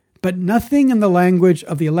 But nothing in the language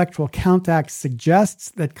of the Electoral Count Act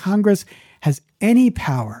suggests that Congress has any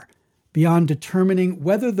power beyond determining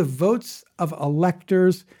whether the votes of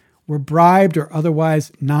electors were bribed or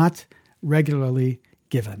otherwise not regularly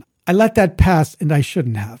given. I let that pass, and I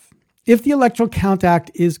shouldn't have. If the Electoral Count Act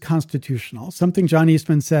is constitutional, something John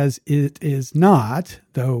Eastman says it is not,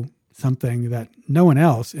 though something that no one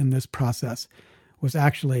else in this process was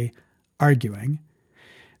actually arguing,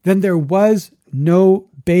 then there was no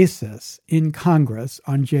basis in Congress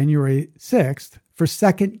on January 6th for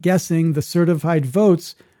second-guessing the certified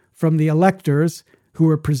votes from the electors who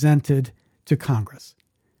were presented to Congress.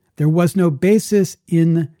 There was no basis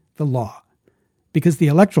in the law, because the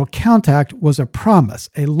Electoral Count Act was a promise,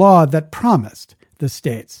 a law that promised the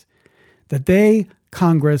states that they,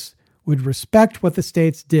 Congress, would respect what the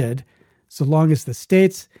states did so long as the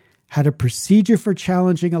states had a procedure for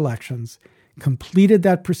challenging elections, completed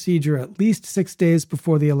that procedure at least 6 days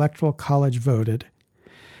before the Electoral College voted,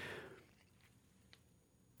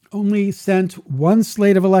 only sent one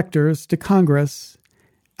slate of electors to Congress,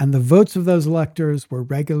 and the votes of those electors were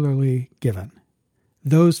regularly given.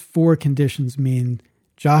 Those 4 conditions mean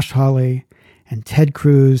Josh Hawley and Ted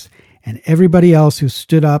Cruz and everybody else who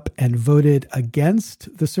stood up and voted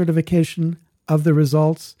against the certification of the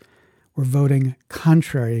results were voting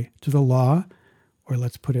contrary to the law, or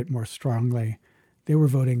let's put it more strongly, they were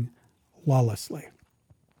voting lawlessly.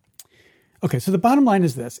 Okay, so the bottom line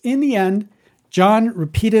is this. In the end, John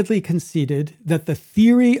repeatedly conceded that the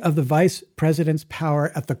theory of the vice president's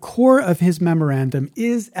power at the core of his memorandum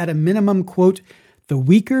is, at a minimum, quote, the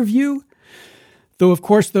weaker view, though, of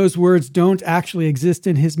course, those words don't actually exist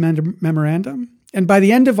in his memorandum. And by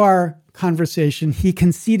the end of our conversation, he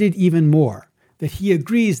conceded even more, that he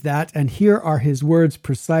agrees that, and here are his words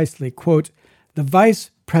precisely, quote, the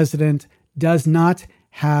vice president does not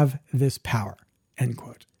have this power, end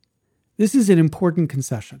quote. This is an important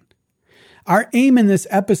concession. Our aim in this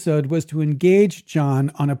episode was to engage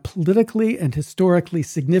John on a politically and historically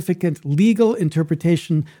significant legal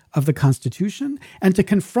interpretation of the Constitution and to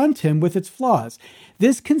confront him with its flaws.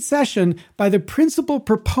 This concession by the principal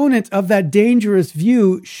proponent of that dangerous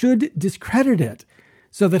view should discredit it,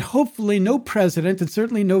 so that hopefully no president, and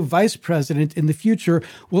certainly no vice president in the future,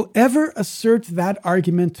 will ever assert that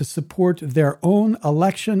argument to support their own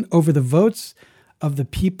election over the votes of the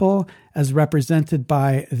people as represented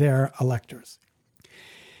by their electors.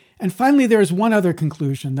 And finally, there is one other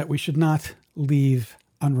conclusion that we should not leave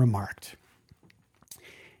unremarked.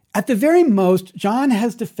 At the very most, John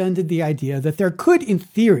has defended the idea that there could, in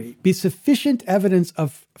theory, be sufficient evidence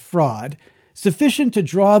of fraud, sufficient to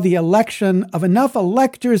draw the election of enough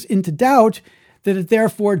electors into doubt that it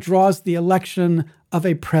therefore draws the election of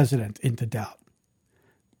a president into doubt.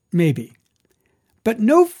 Maybe. But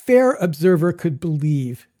no fair observer could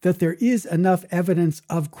believe that there is enough evidence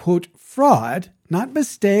of, quote, fraud, not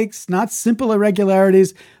mistakes, not simple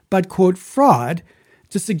irregularities, but, quote, fraud,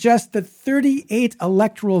 to suggest that 38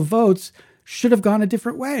 electoral votes should have gone a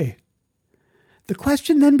different way. The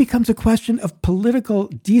question then becomes a question of political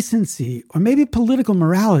decency or maybe political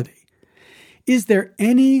morality. Is there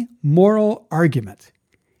any moral argument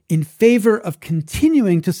in favor of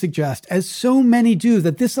continuing to suggest, as so many do,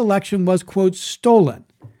 that this election was, quote, stolen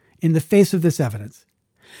in the face of this evidence?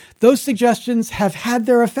 Those suggestions have had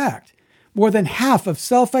their effect. More than half of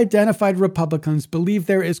self-identified Republicans believe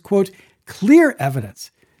there is, quote, clear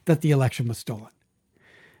evidence that the election was stolen.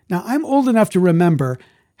 Now, I'm old enough to remember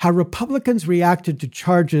how Republicans reacted to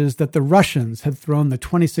charges that the Russians had thrown the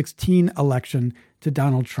 2016 election to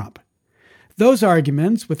Donald Trump. Those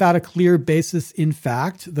arguments, without a clear basis in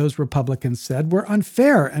fact, those Republicans said, were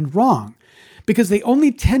unfair and wrong because they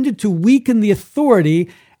only tended to weaken the authority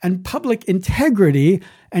and public integrity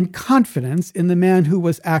and confidence in the man who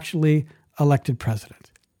was actually elected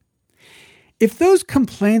president. If those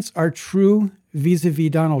complaints are true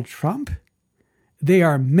vis-a-vis Donald Trump, they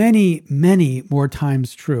are many, many more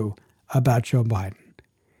times true about Joe Biden.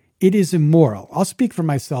 It is immoral. I'll speak for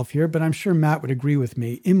myself here, but I'm sure Matt would agree with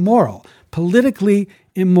me. Immoral, politically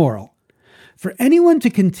immoral, for anyone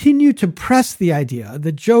to continue to press the idea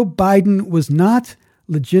that Joe Biden was not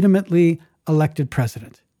legitimately elected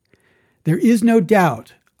president. There is no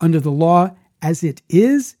doubt under the law as it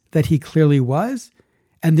is that he clearly was,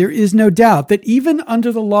 and there is no doubt that even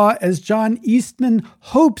under the law as John Eastman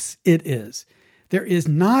hopes it is, there is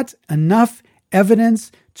not enough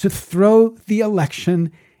evidence to throw the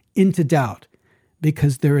election into doubt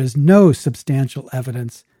because there is no substantial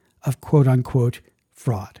evidence of quote-unquote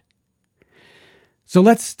fraud. So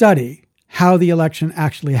let's study how the election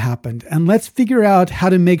actually happened, and let's figure out how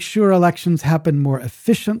to make sure elections happen more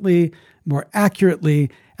efficiently, more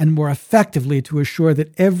accurately, and more effectively to assure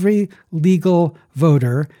that every legal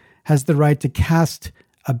voter has the right to cast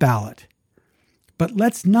a ballot. But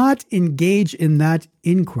let's not engage in that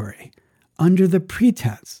inquiry under the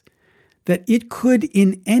pretense that it could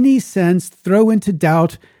in any sense throw into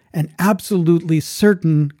doubt an absolutely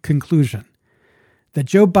certain conclusion, that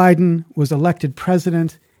Joe Biden was elected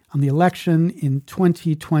president on the election in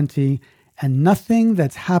 2020, and nothing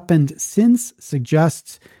that's happened since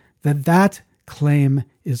suggests that that claim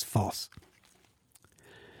is false.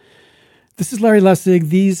 This is Larry Lessig.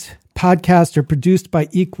 These podcasts are produced by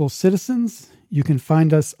Equal Citizens. You can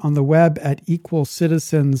find us on the web at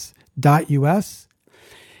equalcitizens.us.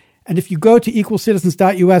 And if you go to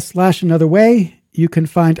equalcitizens.us/anotherway, you can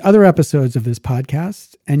find other episodes of this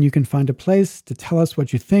podcast, and you can find a place to tell us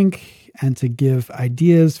what you think and to give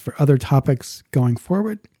ideas for other topics going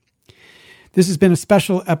forward. This has been a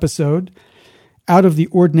special episode out of the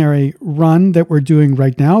ordinary run that we're doing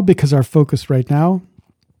right now, because our focus right now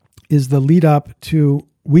is the lead up to,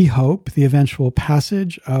 we hope, the eventual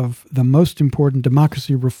passage of the most important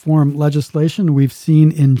democracy reform legislation we've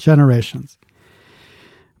seen in generations.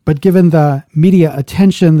 But given the media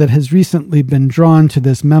attention that has recently been drawn to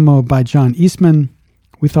this memo by John Eastman,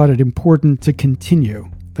 we thought it important to continue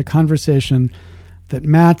the conversation that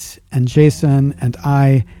Matt and Jason and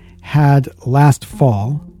I had last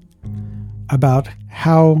fall about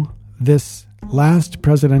how this last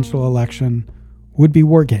presidential election would be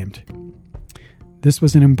wargamed. This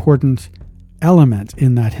was an important element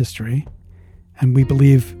in that history, and we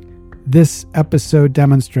believe this episode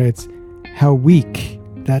demonstrates how weak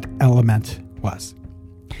that element was.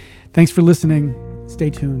 Thanks for listening.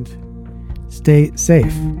 Stay tuned. Stay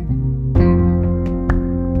safe.